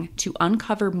Landing to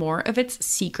uncover more of its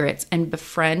secrets and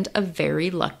befriend a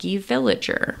very lucky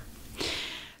villager.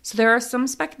 So there's some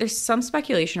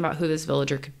speculation about who this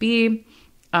villager could be.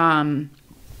 I'm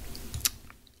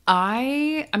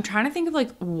trying to think of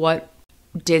like what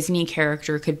Disney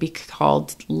character could be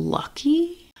called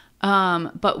Lucky.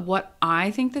 But what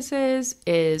I think this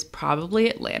is probably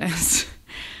Atlantis.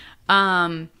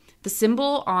 The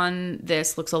symbol on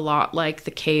this looks a lot like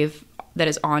the cave that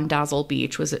is on Dazzle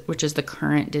Beach, which is the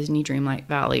current Disney Dreamlight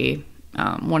Valley,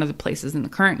 one of the places in the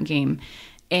current game.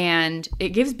 And it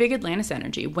gives big Atlantis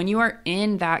energy. When you are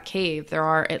in that cave, there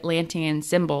are Atlantean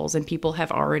symbols, and people have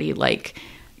already like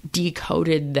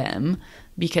decoded them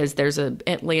because there's a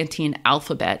Atlantean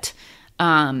alphabet.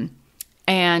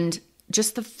 And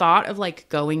just the thought of like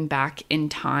going back in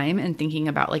time and thinking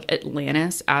about like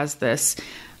Atlantis as this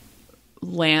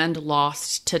land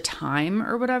lost to time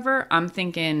or whatever, I'm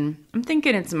thinking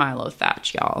it's Milo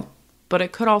Thatch, y'all. But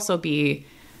it could also be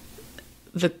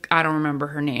I don't remember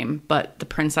her name, but the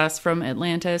princess from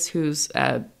Atlantis who's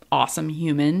awesome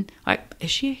human. Like,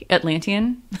 is she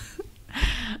Atlantean?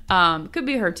 Could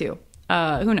be her too.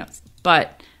 Who knows?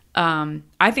 But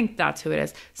I think that's who it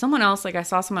is. Someone else, like I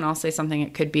saw someone else say something.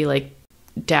 It could be like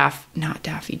not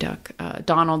Daffy Duck,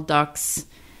 Donald Duck's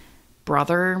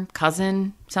brother,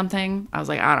 cousin, something. I was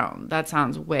like, that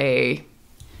sounds way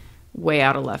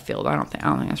out of left field. I don't think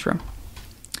that's true.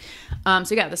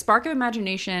 So yeah, The Spark of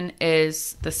Imagination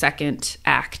is the second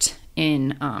act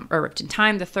in A Rift in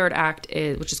Time. The third act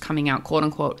is, which is coming out, quote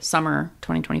unquote, summer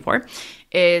 2024,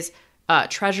 is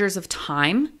Treasures of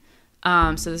Time.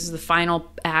 So this is the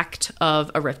final act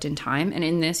of A Rift in Time, and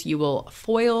in this you will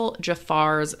foil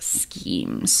Jafar's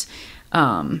schemes,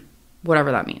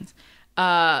 whatever that means.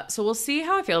 So we'll see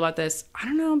how I feel about this. I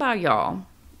don't know about y'all.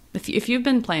 If you've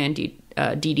been playing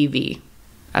DDV,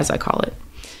 as I call it,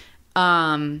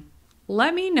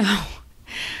 let me know.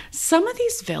 Some of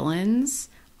these villains,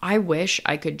 I wish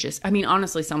I could just. I mean,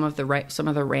 honestly, some of the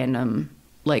random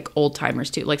like old timers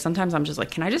too. Like sometimes I'm just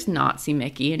like, can I just not see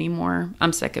Mickey anymore?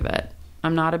 I'm sick of it.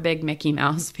 I'm not a big Mickey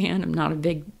Mouse fan. I'm not a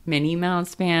big Minnie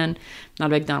Mouse fan. I'm not a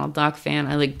big Donald Duck fan.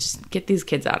 I like, just get these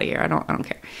kids out of here. I don't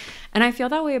care. And I feel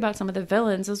that way about some of the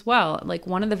villains as well. Like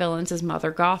one of the villains is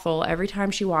Mother Gothel. Every time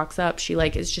she walks up, she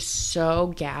like is just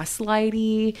so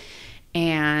gaslighty,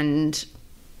 and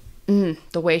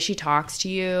the way she talks to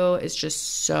you is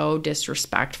just so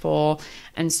disrespectful.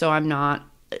 And so I'm not,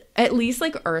 at least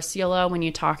like Ursula, when you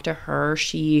talk to her,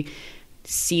 she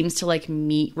seems to like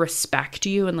respect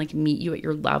you and like meet you at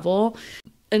your level.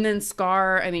 And then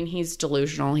Scar, I mean, he's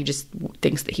delusional. He just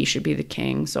thinks that he should be the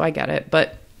king. So I get it.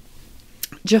 But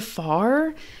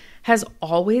Jafar has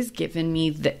always given me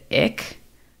the ick.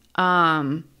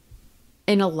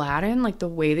 In Aladdin, like the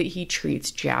way that he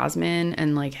treats Jasmine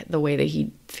and like the way that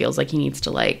he feels like he needs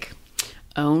to like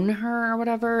own her or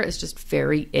whatever is just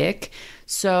very ick.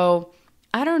 So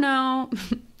I don't know.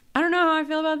 I don't know how I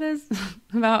feel about this.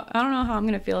 I don't know how I'm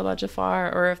going to feel about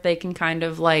Jafar, or if they can kind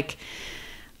of like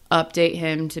update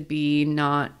him to be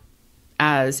not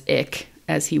as ick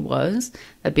as he was.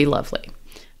 That'd be lovely.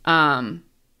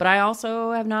 But I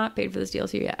also have not paid for this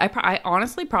DLC yet. I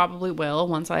honestly probably will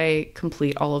once I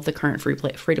complete all of the current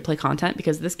free-to-play content,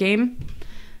 because this game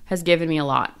has given me a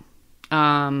lot.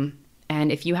 And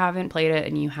if you haven't played it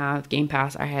and you have Game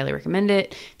Pass, I highly recommend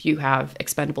it. If you have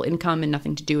expendable income and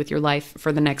nothing to do with your life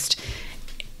for the next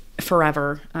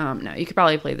forever, no, you could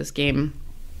probably play this game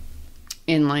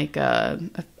in like a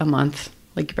month.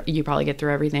 Like you probably get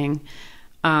through everything.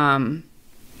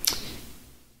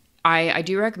 I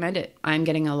do recommend it. I'm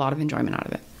getting a lot of enjoyment out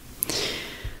of it.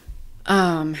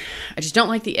 I just don't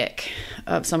like the ick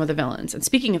of some of the villains. And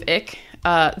speaking of ick,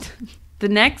 the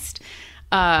next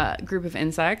group of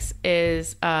insects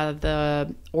is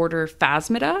the order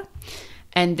Phasmida,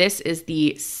 and this is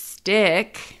the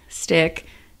stick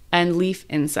and leaf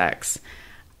insects.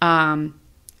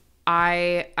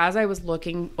 As I was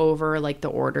looking over like the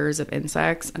orders of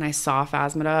insects and I saw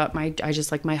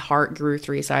Phasmida, my heart grew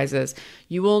 3 sizes.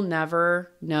 You will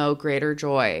never know greater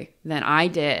joy than I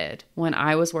did when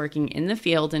I was working in the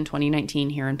field in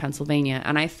 2019 here in Pennsylvania,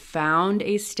 and I found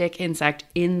a stick insect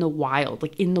in the wild,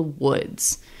 like in the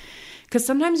woods. Because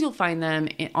sometimes you'll find them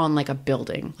on like a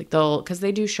building, like because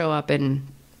they do show up in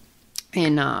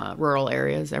rural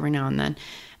areas every now and then,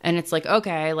 and it's like,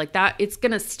 okay, like that, it's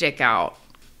gonna stick out.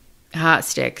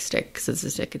 Stick, because it's a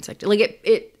stick insect. Like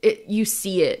it, you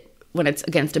see it when it's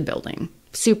against a building,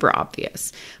 super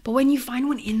obvious. But when you find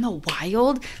one in the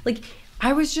wild, like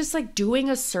I was just like doing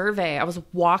a survey. I was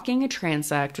walking a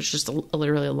transect, which is just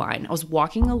literally a line. I was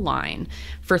walking a line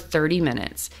for 30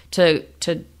 minutes to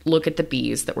look at the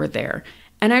bees that were there,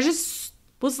 and I just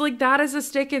was like, that is a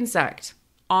stick insect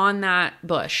on that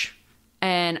bush,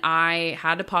 and I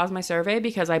had to pause my survey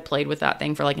because I played with that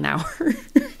thing for like an hour.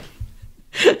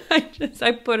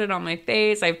 I put it on my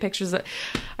face. I have pictures.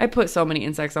 I put so many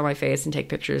insects on my face and take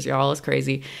pictures, y'all. It's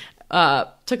crazy.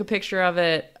 Took a picture of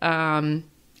it.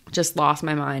 Just lost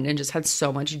my mind and just had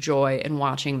so much joy in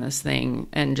watching this thing.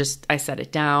 And just, I set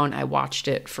it down. I watched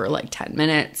it for like 10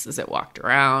 minutes as it walked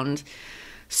around.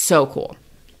 So cool.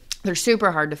 They're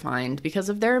super hard to find because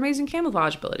of their amazing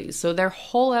camouflage abilities. So their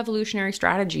whole evolutionary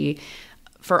strategy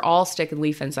for all stick and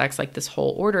leaf insects, like this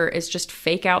whole order, is just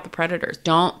fake out the predators.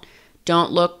 Don't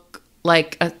look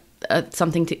like a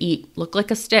something to eat. Look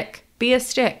like a stick. Be a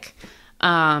stick.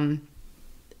 And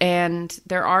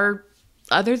there are,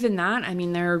 other than that, I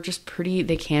mean, they're just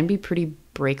they can be pretty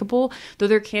breakable. Though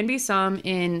there can be some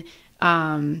in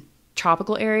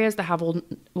tropical areas that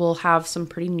will have some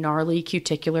pretty gnarly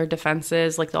cuticular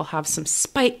defenses. Like they'll have some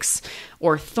spikes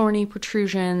or thorny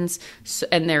protrusions,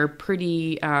 and they're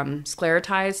pretty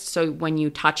sclerotized. So when you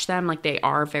touch them, like they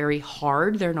are very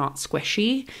hard. They're not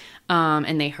squishy,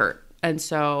 and they hurt. And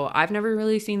so I've never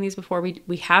really seen these before.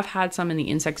 We have had some in the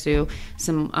insect zoo,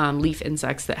 some leaf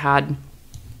insects that had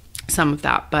some of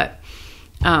that. But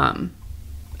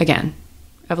again,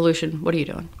 evolution, what are you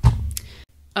doing?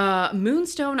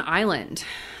 Moonstone Island.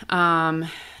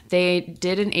 They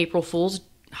did an April Fool's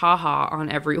haha on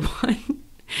everyone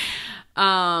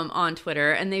on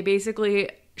Twitter. And they basically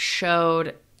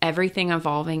showed everything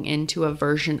evolving into a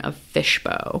version of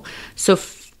Fishbow. So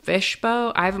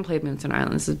Fishbow, I haven't played Moonstone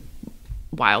Island. This is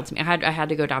wild to me. I had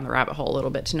to go down the rabbit hole a little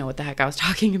bit to know what the heck I was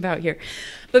talking about here.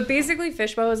 But basically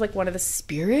Fishbow is like one of the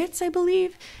spirits, I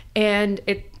believe. And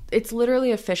it's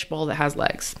literally a fishbowl that has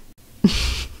legs.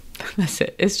 That's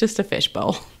it. It's just a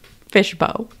fishbowl.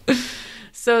 Fishbow.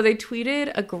 So they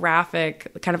tweeted a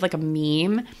graphic, kind of like a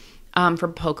meme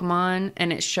from Pokemon,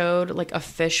 and it showed like a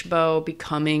fishbow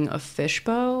becoming a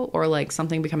fishbow, or like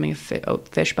something becoming a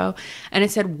fishbow. And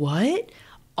it said, what?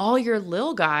 All your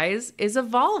little guys is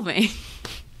evolving.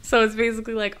 So it's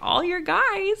basically like all your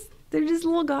guys, they're just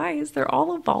little guys. They're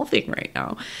all evolving right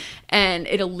now. And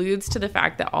it alludes to the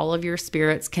fact that all of your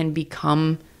spirits can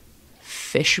become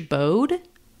fishbowed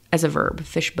as a verb,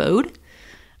 fishbowed.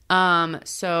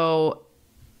 So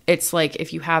it's like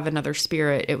if you have another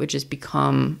spirit, it would just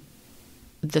become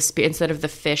the spirit. Instead of the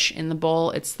fish in the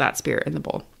bowl, it's that spirit in the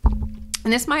bowl.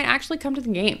 And this might actually come to the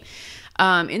game.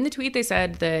 In the tweet, they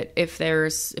said that if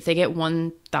they get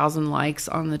 1,000 likes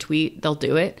on the tweet, they'll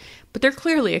do it. But they're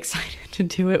clearly excited to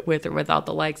do it with or without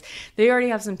the likes. They already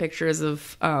have some pictures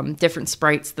of different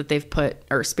sprites that they've put,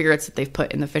 or spirits that they've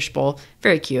put in the fishbowl.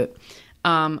 Very cute.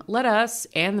 Let us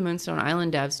and the Moonstone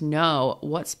Island devs know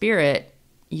what spirit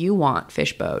you want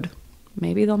fishbowed.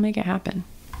 Maybe they'll make it happen.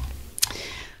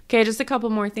 Okay, just a couple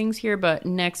more things here, but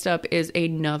next up is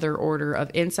another order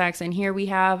of insects. And here we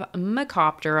have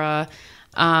Mecoptera,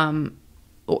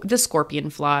 the scorpion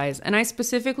flies. And I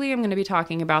specifically am going to be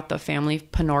talking about the family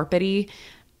Panorpidae.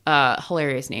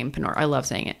 Hilarious name, Panor. I love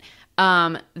saying it.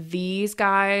 These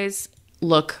guys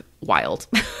look wild.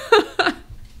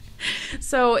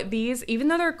 So these, even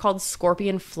though they're called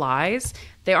scorpion flies,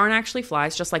 they aren't actually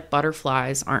flies, just like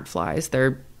butterflies aren't flies.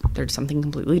 They're something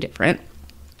completely different.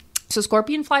 So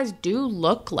scorpion flies do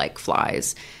look like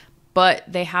flies, but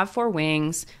they have 4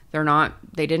 wings.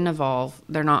 They didn't evolve.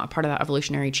 They're not a part of that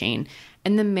evolutionary chain.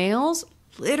 And the males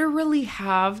literally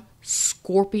have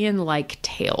scorpion-like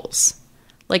tails.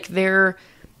 Like their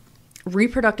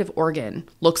reproductive organ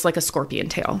looks like a scorpion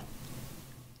tail.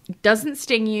 Doesn't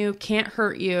sting you, can't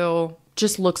hurt you,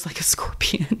 just looks like a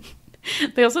scorpion.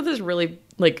 They also have this really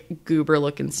like goober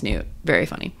looking snoot. Very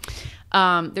funny.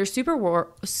 They're super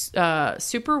weird,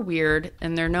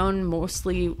 and they're known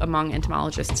mostly among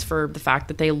entomologists for the fact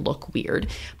that they look weird.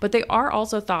 But they are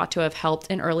also thought to have helped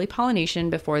in early pollination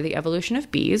before the evolution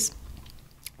of bees,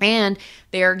 and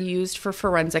they are used for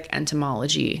forensic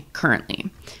entomology currently.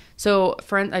 So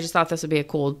I just thought this would be a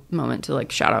cool moment to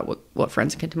like shout out what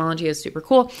forensic entomology is. Super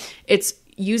cool. It's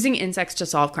using insects to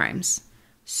solve crimes.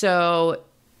 So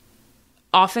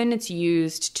often it's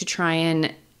used to try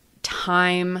and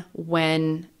time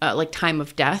when time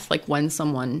of death, like when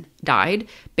someone died,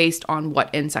 based on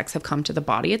what insects have come to the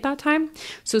body at that time.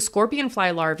 So scorpion fly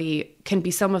larvae can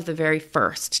be some of the very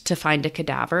first to find a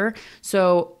cadaver.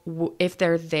 So if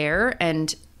they're there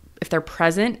and if they're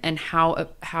present, and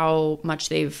how much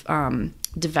they've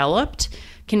developed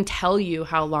can tell you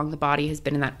how long the body has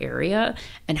been in that area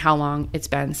and how long it's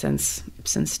been since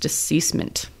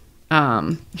deceasement.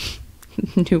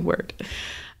 New word.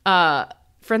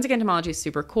 Forensic entomology is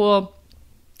super cool.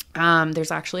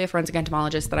 There's actually a forensic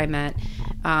entomologist that I met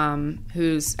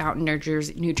who's out in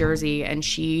New Jersey, and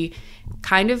she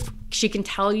can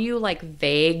tell you like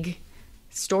vague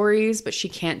stories, but she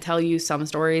can't tell you some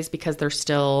stories because they're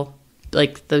still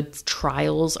like the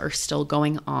trials are still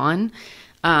going on.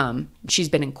 She's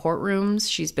been in courtrooms.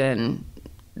 She's been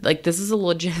like, this is a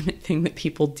legitimate thing that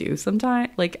people do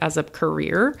sometimes, like as a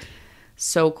career.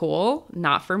 So cool.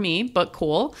 Not for me, but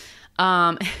cool.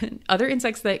 Other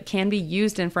insects that can be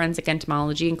used in forensic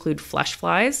entomology include flesh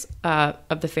flies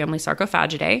of the family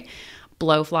Sarcophagidae,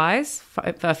 blowflies,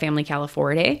 family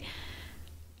Californidae,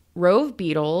 rove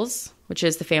beetles, which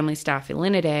is the family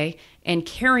Staphylinidae, and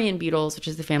carrion beetles, which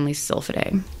is the family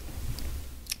Sylphidae.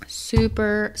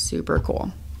 Super, super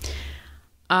cool.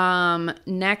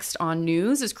 Next on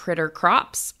news is critter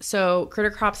crops. So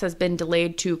critter crops has been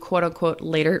delayed to quote unquote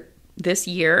later this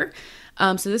year.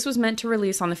 So this was meant to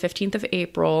release on the 15th of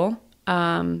April.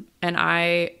 And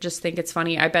I just think it's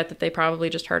funny. I bet that they probably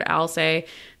just heard Al say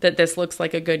that this looks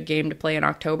like a good game to play in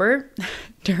October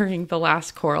during the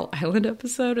last Coral Island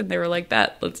episode. And they were like,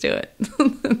 let's do it.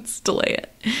 Let's delay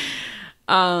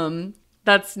it.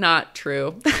 That's not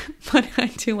true, but I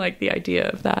do like the idea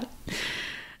of that.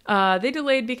 They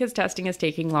delayed because testing is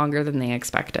taking longer than they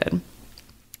expected.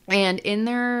 And in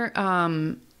their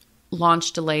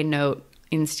launch delay note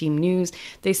in Steam News,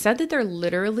 they said that they're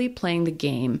literally playing the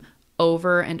game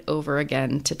over and over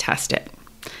again to test it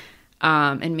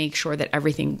and make sure that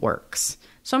everything works.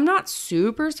 So I'm not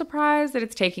super surprised that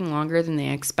it's taking longer than they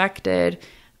expected.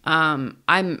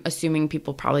 I'm assuming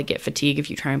people probably get fatigue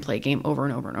if you try and play a game over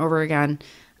and over and over again.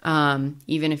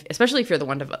 Especially if you're the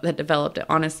one that developed it,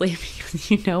 honestly,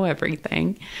 because you know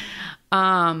everything.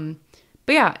 But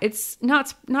yeah, it's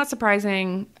not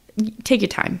surprising. Take your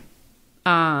time.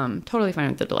 Totally fine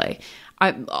with the delay.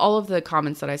 All of the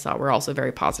comments that I saw were also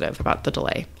very positive about the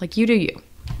delay. Like, you do you.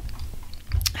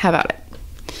 How about it?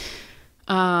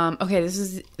 Okay, this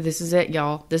is it,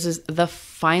 y'all. This is the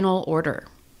final order.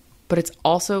 But it's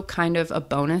also kind of a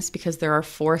bonus because there are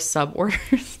 4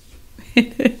 sub-orders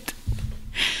in it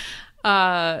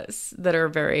that are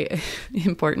very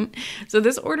important. So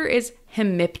this order is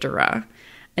Hemiptera.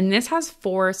 And this has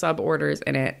 4 sub-orders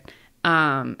in it.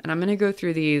 And I'm going to go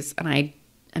through these, and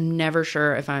I'm never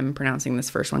sure if I'm pronouncing this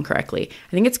first one correctly.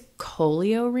 I think it's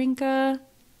Coleorhyncha.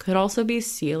 Could also be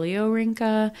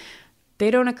Coleorhyncha.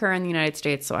 They don't occur in the United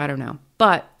States, so I don't know.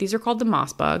 But these are called the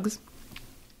moss bugs.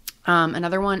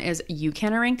 Another one is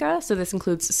Euchanorhyncha. So this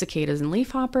includes cicadas and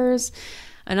leafhoppers.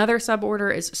 Another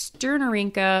suborder is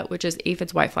Sternorhyncha, which is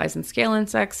aphids, whiteflies, and scale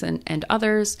insects, and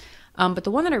others. But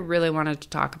the one that I really wanted to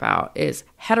talk about is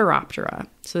Heteroptera.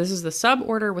 So this is the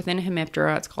suborder within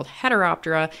Hemiptera. It's called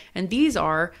Heteroptera, and these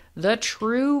are the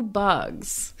true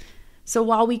bugs. So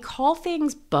while we call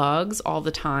things bugs all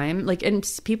the time,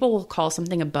 and people will call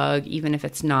something a bug even if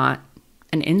it's not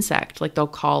an insect, like they'll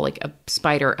call like a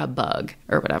spider a bug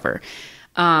or whatever.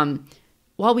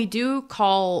 While we do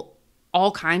call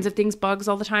all kinds of things bugs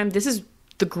all the time, this is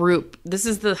the group, this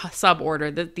is the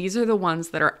suborder, that these are the ones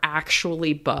that are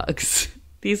actually bugs.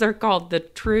 These are called the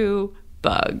true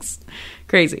bugs.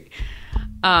 Crazy.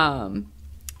 So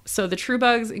the true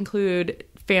bugs include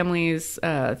families,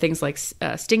 things like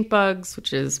stink bugs,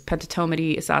 which is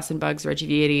Pentatomidae, assassin bugs,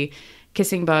 Regiviidae,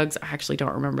 kissing bugs. I actually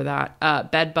don't remember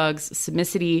that. Bed bugs,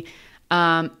 Simicidae.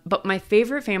 But my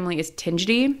favorite family is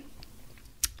Tingidae,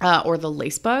 or the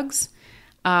lace bugs.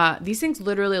 These things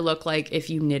literally look like if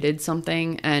you knitted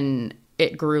something and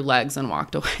it grew legs and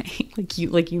walked away.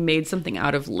 like you made something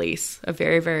out of lace, a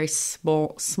very, very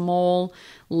small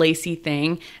lacy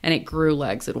thing, and it grew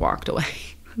legs and walked away.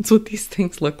 That's what these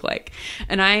things look like.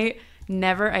 And I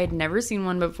had never seen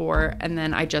one before. And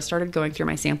then I just started going through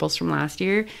my samples from last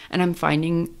year, and I'm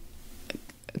finding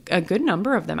a good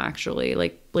number of them, actually,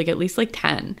 like at least like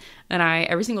 10. And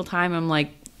every single time I'm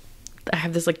like, I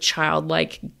have this like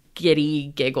childlike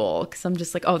giddy giggle because I'm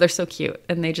just like, oh, they're so cute.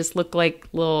 And they just look like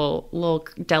little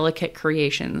delicate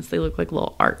creations. They look like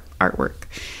little artwork.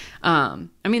 I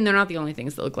mean, they're not the only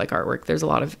things that look like artwork. There's a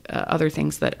lot of other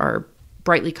things that are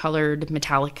brightly colored,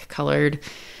 metallic colored,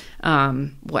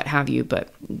 what have you.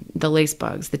 But the lace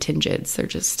bugs, the tingids,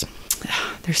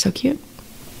 they're so cute.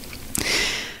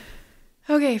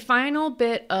 Okay, final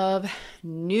bit of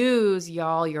news,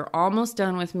 y'all. You're almost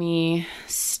done with me.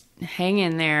 Hang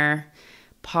in there.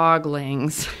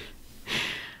 Poglings.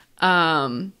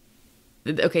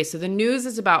 Okay, so the news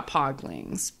is about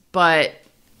poglings, but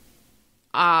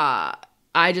I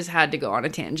just had to go on a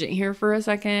tangent here for a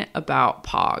second about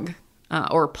pog,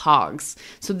 or pogs.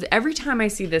 So every time I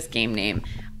see this game name,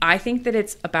 I think that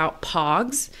it's about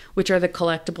pogs, which are the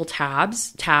collectible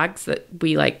tags that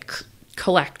we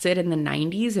collected in the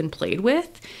 90s and played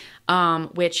with,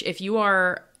 which if you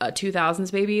are a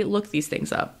 2000s baby, look these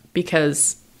things up,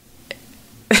 because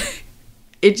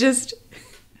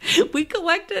we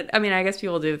collected, I mean, I guess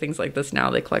people do things like this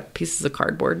now. They collect pieces of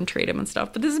cardboard and trade them and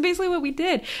stuff. But this is basically what we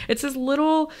did. It's this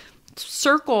little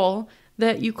circle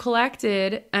that you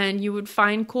collected, and you would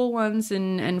find cool ones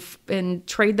and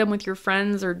trade them with your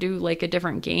friends or do like a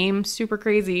different game. Super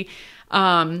crazy.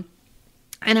 And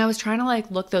I was trying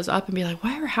to look those up and be like,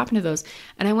 whatever happened to those?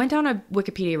 And I went down a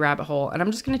Wikipedia rabbit hole, and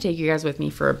I'm just going to take you guys with me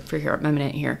for a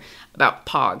minute here about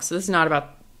Pogs. So this is not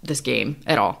about this game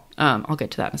at all. I'll get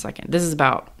to that in a second. This is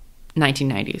about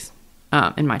 1990s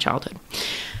in my childhood.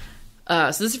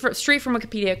 So this is straight from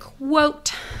Wikipedia.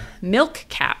 Quote, Milk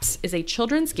Caps is a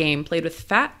children's game played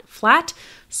with flat,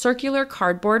 circular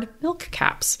cardboard milk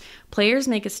caps. Players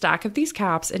make a stack of these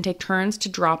caps and take turns to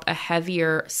drop a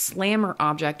heavier slammer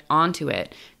object onto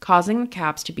it, causing the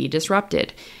caps to be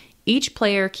disrupted. Each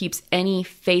player keeps any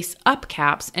face-up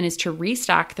caps and is to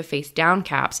restack the face-down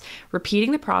caps,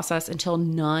 repeating the process until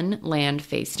none land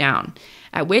face down,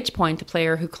 at which point the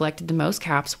player who collected the most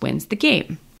caps wins the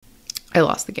game. I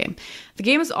lost the game. The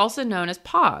game is also known as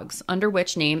Pogs, under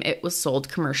which name it was sold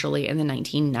commercially in the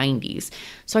 1990s.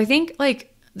 So I think,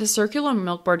 like, the circular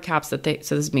milkboard caps that they...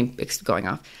 So this is me going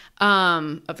off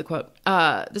of the quote.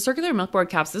 The circular milkboard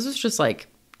caps, this was just, like,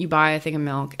 you buy a thing of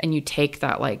milk and you take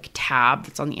that like tab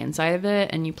that's on the inside of it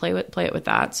and you play it with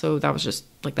that. So that was just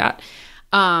like that.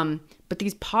 But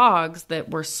these Pogs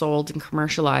that were sold and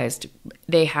commercialized,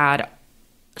 they had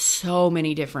so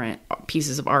many different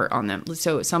pieces of art on them.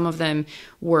 So some of them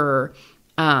were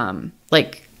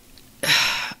like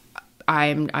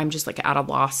I'm just like at a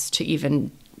loss to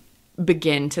even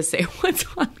begin to say what's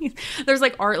on these. There's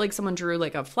like art, like someone drew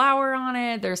like a flower on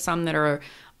it. There's some that are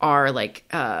like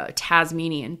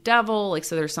Tasmanian devil, like,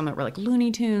 so there's some that were like Looney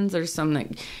Tunes. There's some that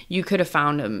you could have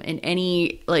found them in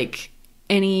anything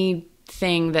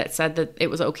that said that it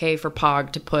was okay for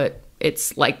Pog to put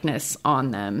its likeness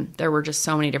on them. There were just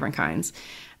so many different kinds,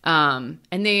 and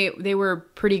they were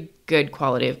pretty good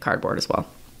quality of cardboard as well.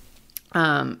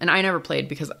 And I never played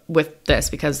because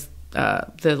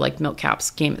the like milk caps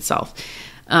game itself.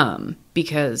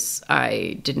 Because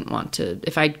I didn't want to,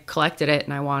 if I collected it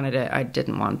and I wanted it, I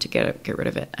didn't want to get rid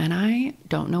of it. And I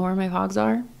don't know where my Pogs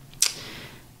are.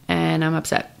 And I'm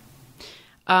upset.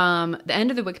 The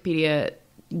end of the Wikipedia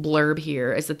blurb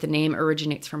here is that the name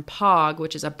originates from Pog,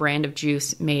 which is a brand of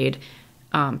juice made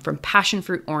from passion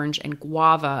fruit, orange, and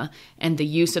guava. And the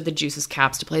use of the juice's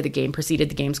caps to play the game preceded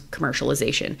the game's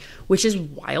commercialization, which is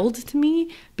wild to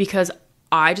me because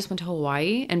I just went to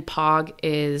Hawaii and Pog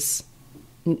is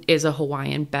a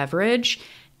Hawaiian beverage,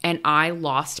 and I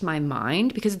lost my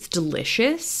mind because it's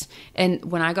delicious. And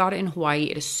when I got it in Hawaii,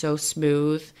 it is so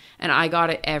smooth, and I got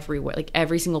it everywhere. Like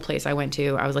every single place I went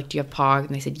to, I was like, do you have Pog?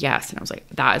 And they said yes, and I was like,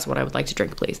 that is what I would like to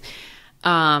drink, please.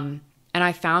 And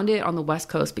I found it on the West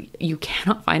Coast, but you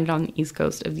cannot find it on the East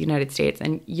Coast of the United States,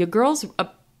 and your girl's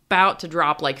about to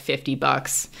drop like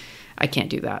 $50. I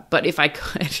can't do that, but if I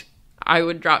could, I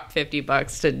would drop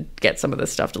 $50 to get some of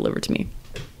this stuff delivered to me.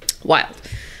 Wild.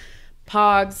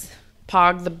 Pogs,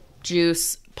 Pog the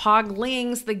juice,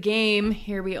 Poglings the game.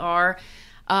 Here we are.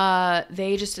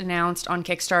 They just announced on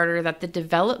Kickstarter that the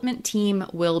development team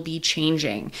will be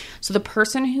changing. So the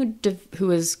person who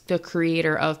is the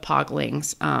creator of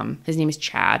Poglings, his name is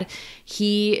Chad.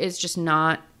 He is just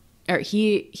not, or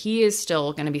he is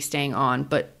still going to be staying on,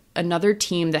 but another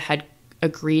team that had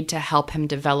agreed to help him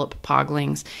develop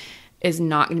Poglings is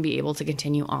not going to be able to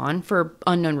continue on for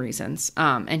unknown reasons.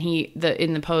 And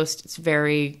in the post, it's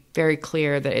very, very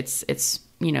clear that it's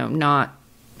not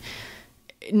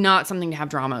something to have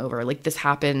drama over. Like, this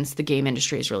happens. The game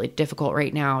industry is really difficult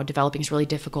right now. Developing is really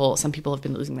difficult. Some people have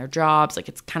been losing their jobs. Like,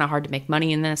 it's kind of hard to make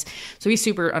money in this. So he's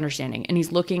super understanding, and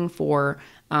he's looking for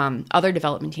other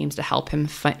development teams to help him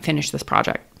finish this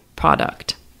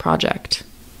project.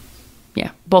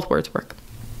 Yeah, both words work.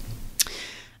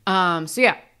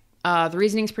 The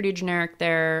reasoning's pretty generic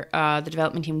there. The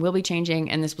development team will be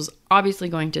changing, and this was obviously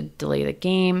going to delay the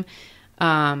game.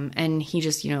 And he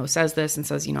just, says this and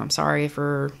says, I'm sorry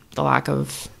for the lack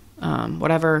of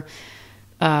whatever.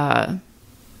 And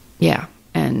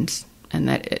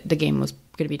that the game was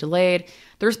going to be delayed.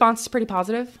 The response is pretty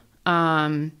positive.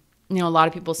 A lot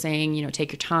of people saying,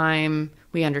 take your time.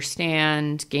 We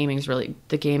understand.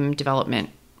 The game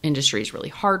development industry is really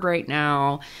hard right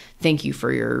now. Thank you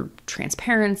for your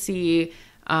transparency.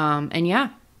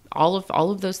 All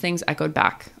of those things echoed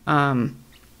back.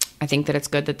 I think that it's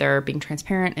good that they're being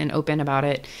transparent and open about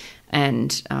it.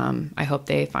 And I hope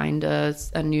they find a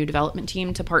new development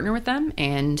team to partner with them,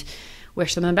 and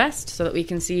wish them the best so that we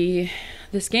can see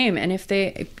this game. And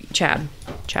Chad,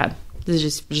 this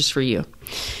is just for you.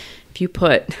 If you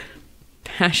put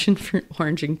passion fruit,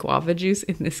 orange, and guava juice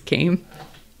in this game,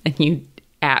 and you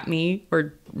at me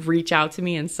or reach out to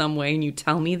me in some way and you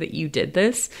tell me that you did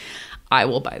this, I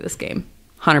will buy this game.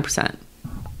 100%.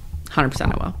 100%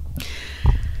 I will.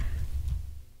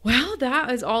 Well,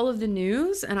 that is all of the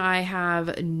news, and I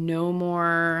have no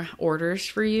more orders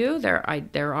for you. There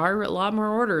are a lot more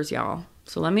orders, y'all.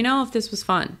 So let me know if this was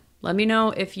fun. Let me know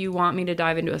if you want me to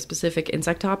dive into a specific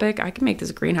insect topic. I can make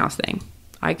this a greenhouse thing.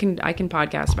 I can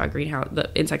podcast about the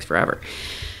insects forever.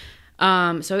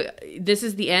 So this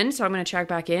is the end, so I'm going to check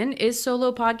back in. Is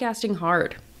solo podcasting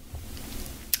hard?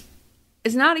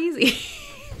 It's not easy.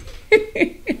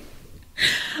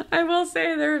 I will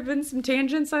say there have been some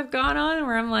tangents I've gone on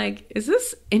where I'm like, is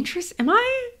this interest? Am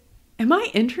I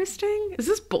interesting? Is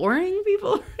this boring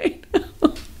people right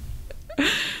now?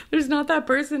 There's not that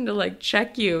person to like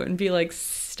check you and be like,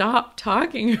 stop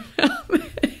talking about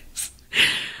this.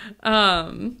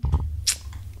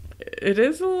 It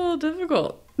is a little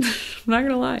difficult. I'm not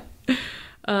gonna lie.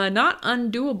 Not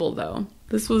undoable though.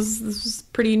 This was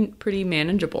pretty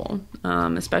manageable,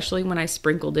 especially when I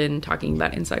sprinkled in talking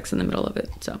about insects in the middle of it.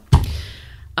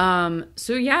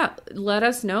 So yeah, let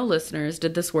us know, listeners.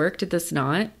 Did this work? Did this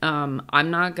not?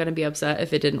 I'm not gonna be upset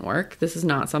if it didn't work. This is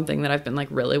not something that I've been like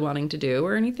really wanting to do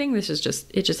or anything. This is just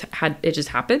it just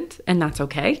happened, and that's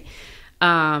okay.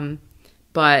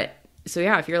 But so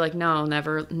yeah, if you're like, no,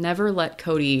 never let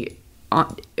Codey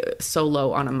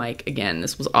solo on a mic again.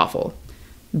 This was awful.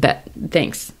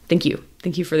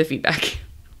 Thank you for the feedback.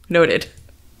 Noted.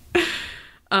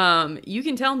 You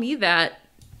can tell me that,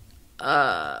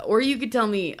 or you could tell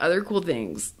me other cool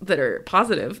things that are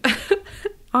positive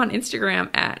on Instagram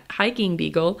at Hiking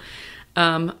Beagle,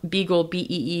 Beagle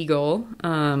Beagle.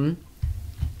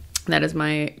 That is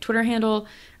my Twitter handle,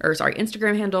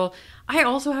 Instagram handle. I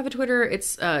also have a Twitter.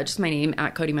 It's just my name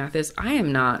at Codey Mathis. I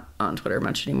am not on Twitter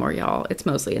much anymore, y'all. It's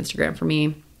mostly Instagram for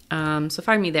me. So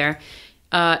find me there.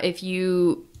 If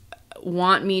you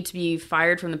want me to be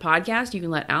fired from the podcast, you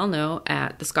can let Al know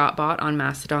at the ScottBot on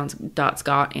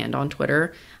mastodon.scott and on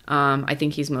Twitter. I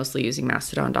think he's mostly using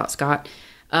mastodon.scott.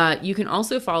 You can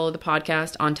also follow the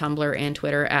podcast on Tumblr and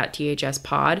Twitter at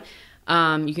thspod.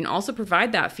 You can also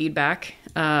provide that feedback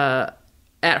at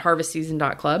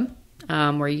harvestseason.club,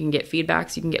 where you can get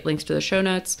feedbacks. You can get links to the show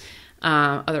notes,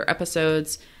 other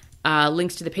episodes,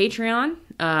 links to the Patreon,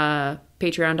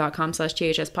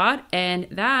 patreon.com/thspod, and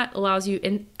that allows you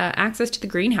access to the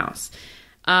greenhouse.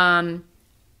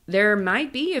 There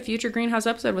might be a future greenhouse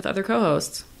episode with other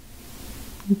co-hosts.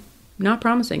 Not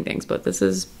promising things, but this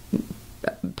is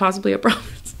possibly a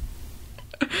promise.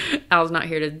 Al's not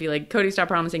here to be like, Codey, stop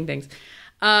promising things.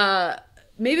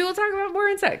 Maybe we'll talk about more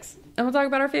insects, and we'll talk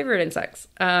about our favorite insects.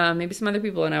 Maybe some other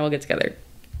people and I will get together.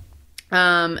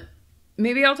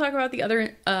 Maybe I'll talk about the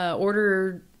other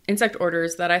insect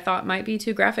orders that I thought might be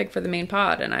too graphic for the main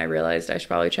pod, and I realized I should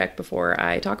probably check before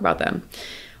I talk about them.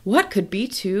 What could be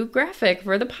too graphic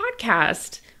for the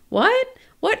podcast? What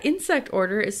insect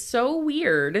order is so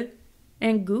weird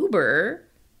and goober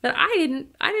that I didn't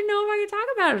know if I could talk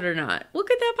about it or not? What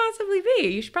could that possibly be?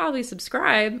 You should probably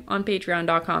subscribe on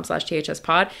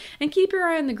patreon.com/thspod and keep your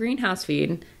eye on the greenhouse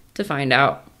feed to find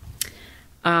out.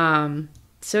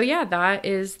 So yeah, that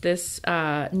is this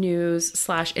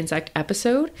news/insect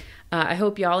episode. I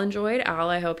hope y'all enjoyed. Al,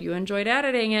 I hope you enjoyed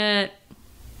editing it.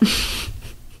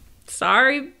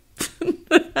 Sorry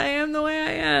that I am the way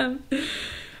I am.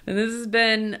 And this has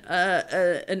been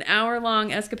an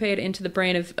hour-long escapade into the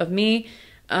brain of me.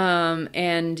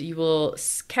 And you will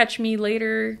catch me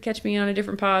later, catch me on a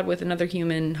different pod with another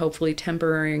human, hopefully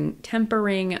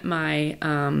tempering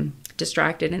my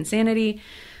distracted insanity.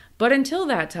 But until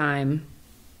that time,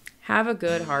 have a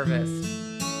good harvest.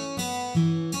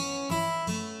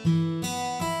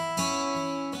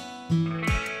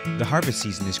 The Harvest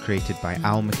Season is created by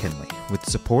Al McKinley, with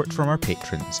support from our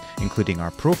patrons, including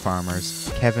our pro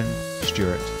farmers, Kevin,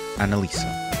 Stuart, and Elisa.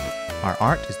 Our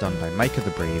art is done by Micah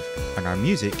the Brave, and our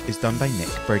music is done by Nick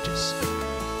Burgess.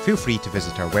 Feel free to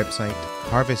visit our website,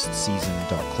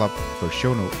 harvestseason.club, for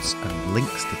show notes and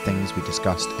links to things we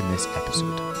discussed in this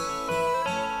episode.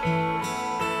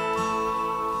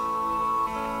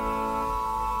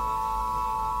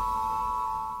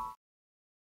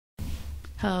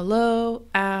 Hello,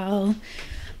 Al.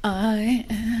 I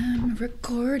am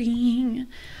recording.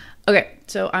 Okay,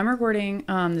 so I'm recording.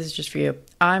 This is just for you.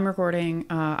 I'm recording.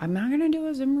 I'm not gonna do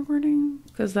a Zoom recording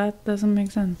because that doesn't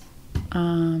make sense.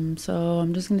 So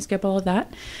I'm just gonna skip all of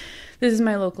that. This is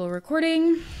my local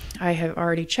recording. I have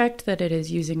already checked that it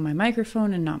is using my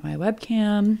microphone and not my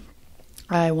webcam.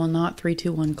 I will not 3,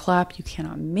 2, 1 clap. You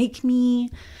cannot make me.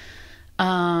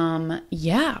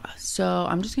 Yeah, so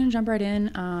I'm just gonna jump right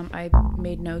in. I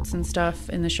made notes and stuff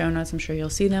in the show notes. I'm sure you'll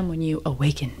see them when you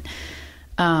awaken.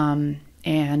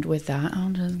 And with that,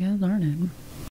 I'll just get started.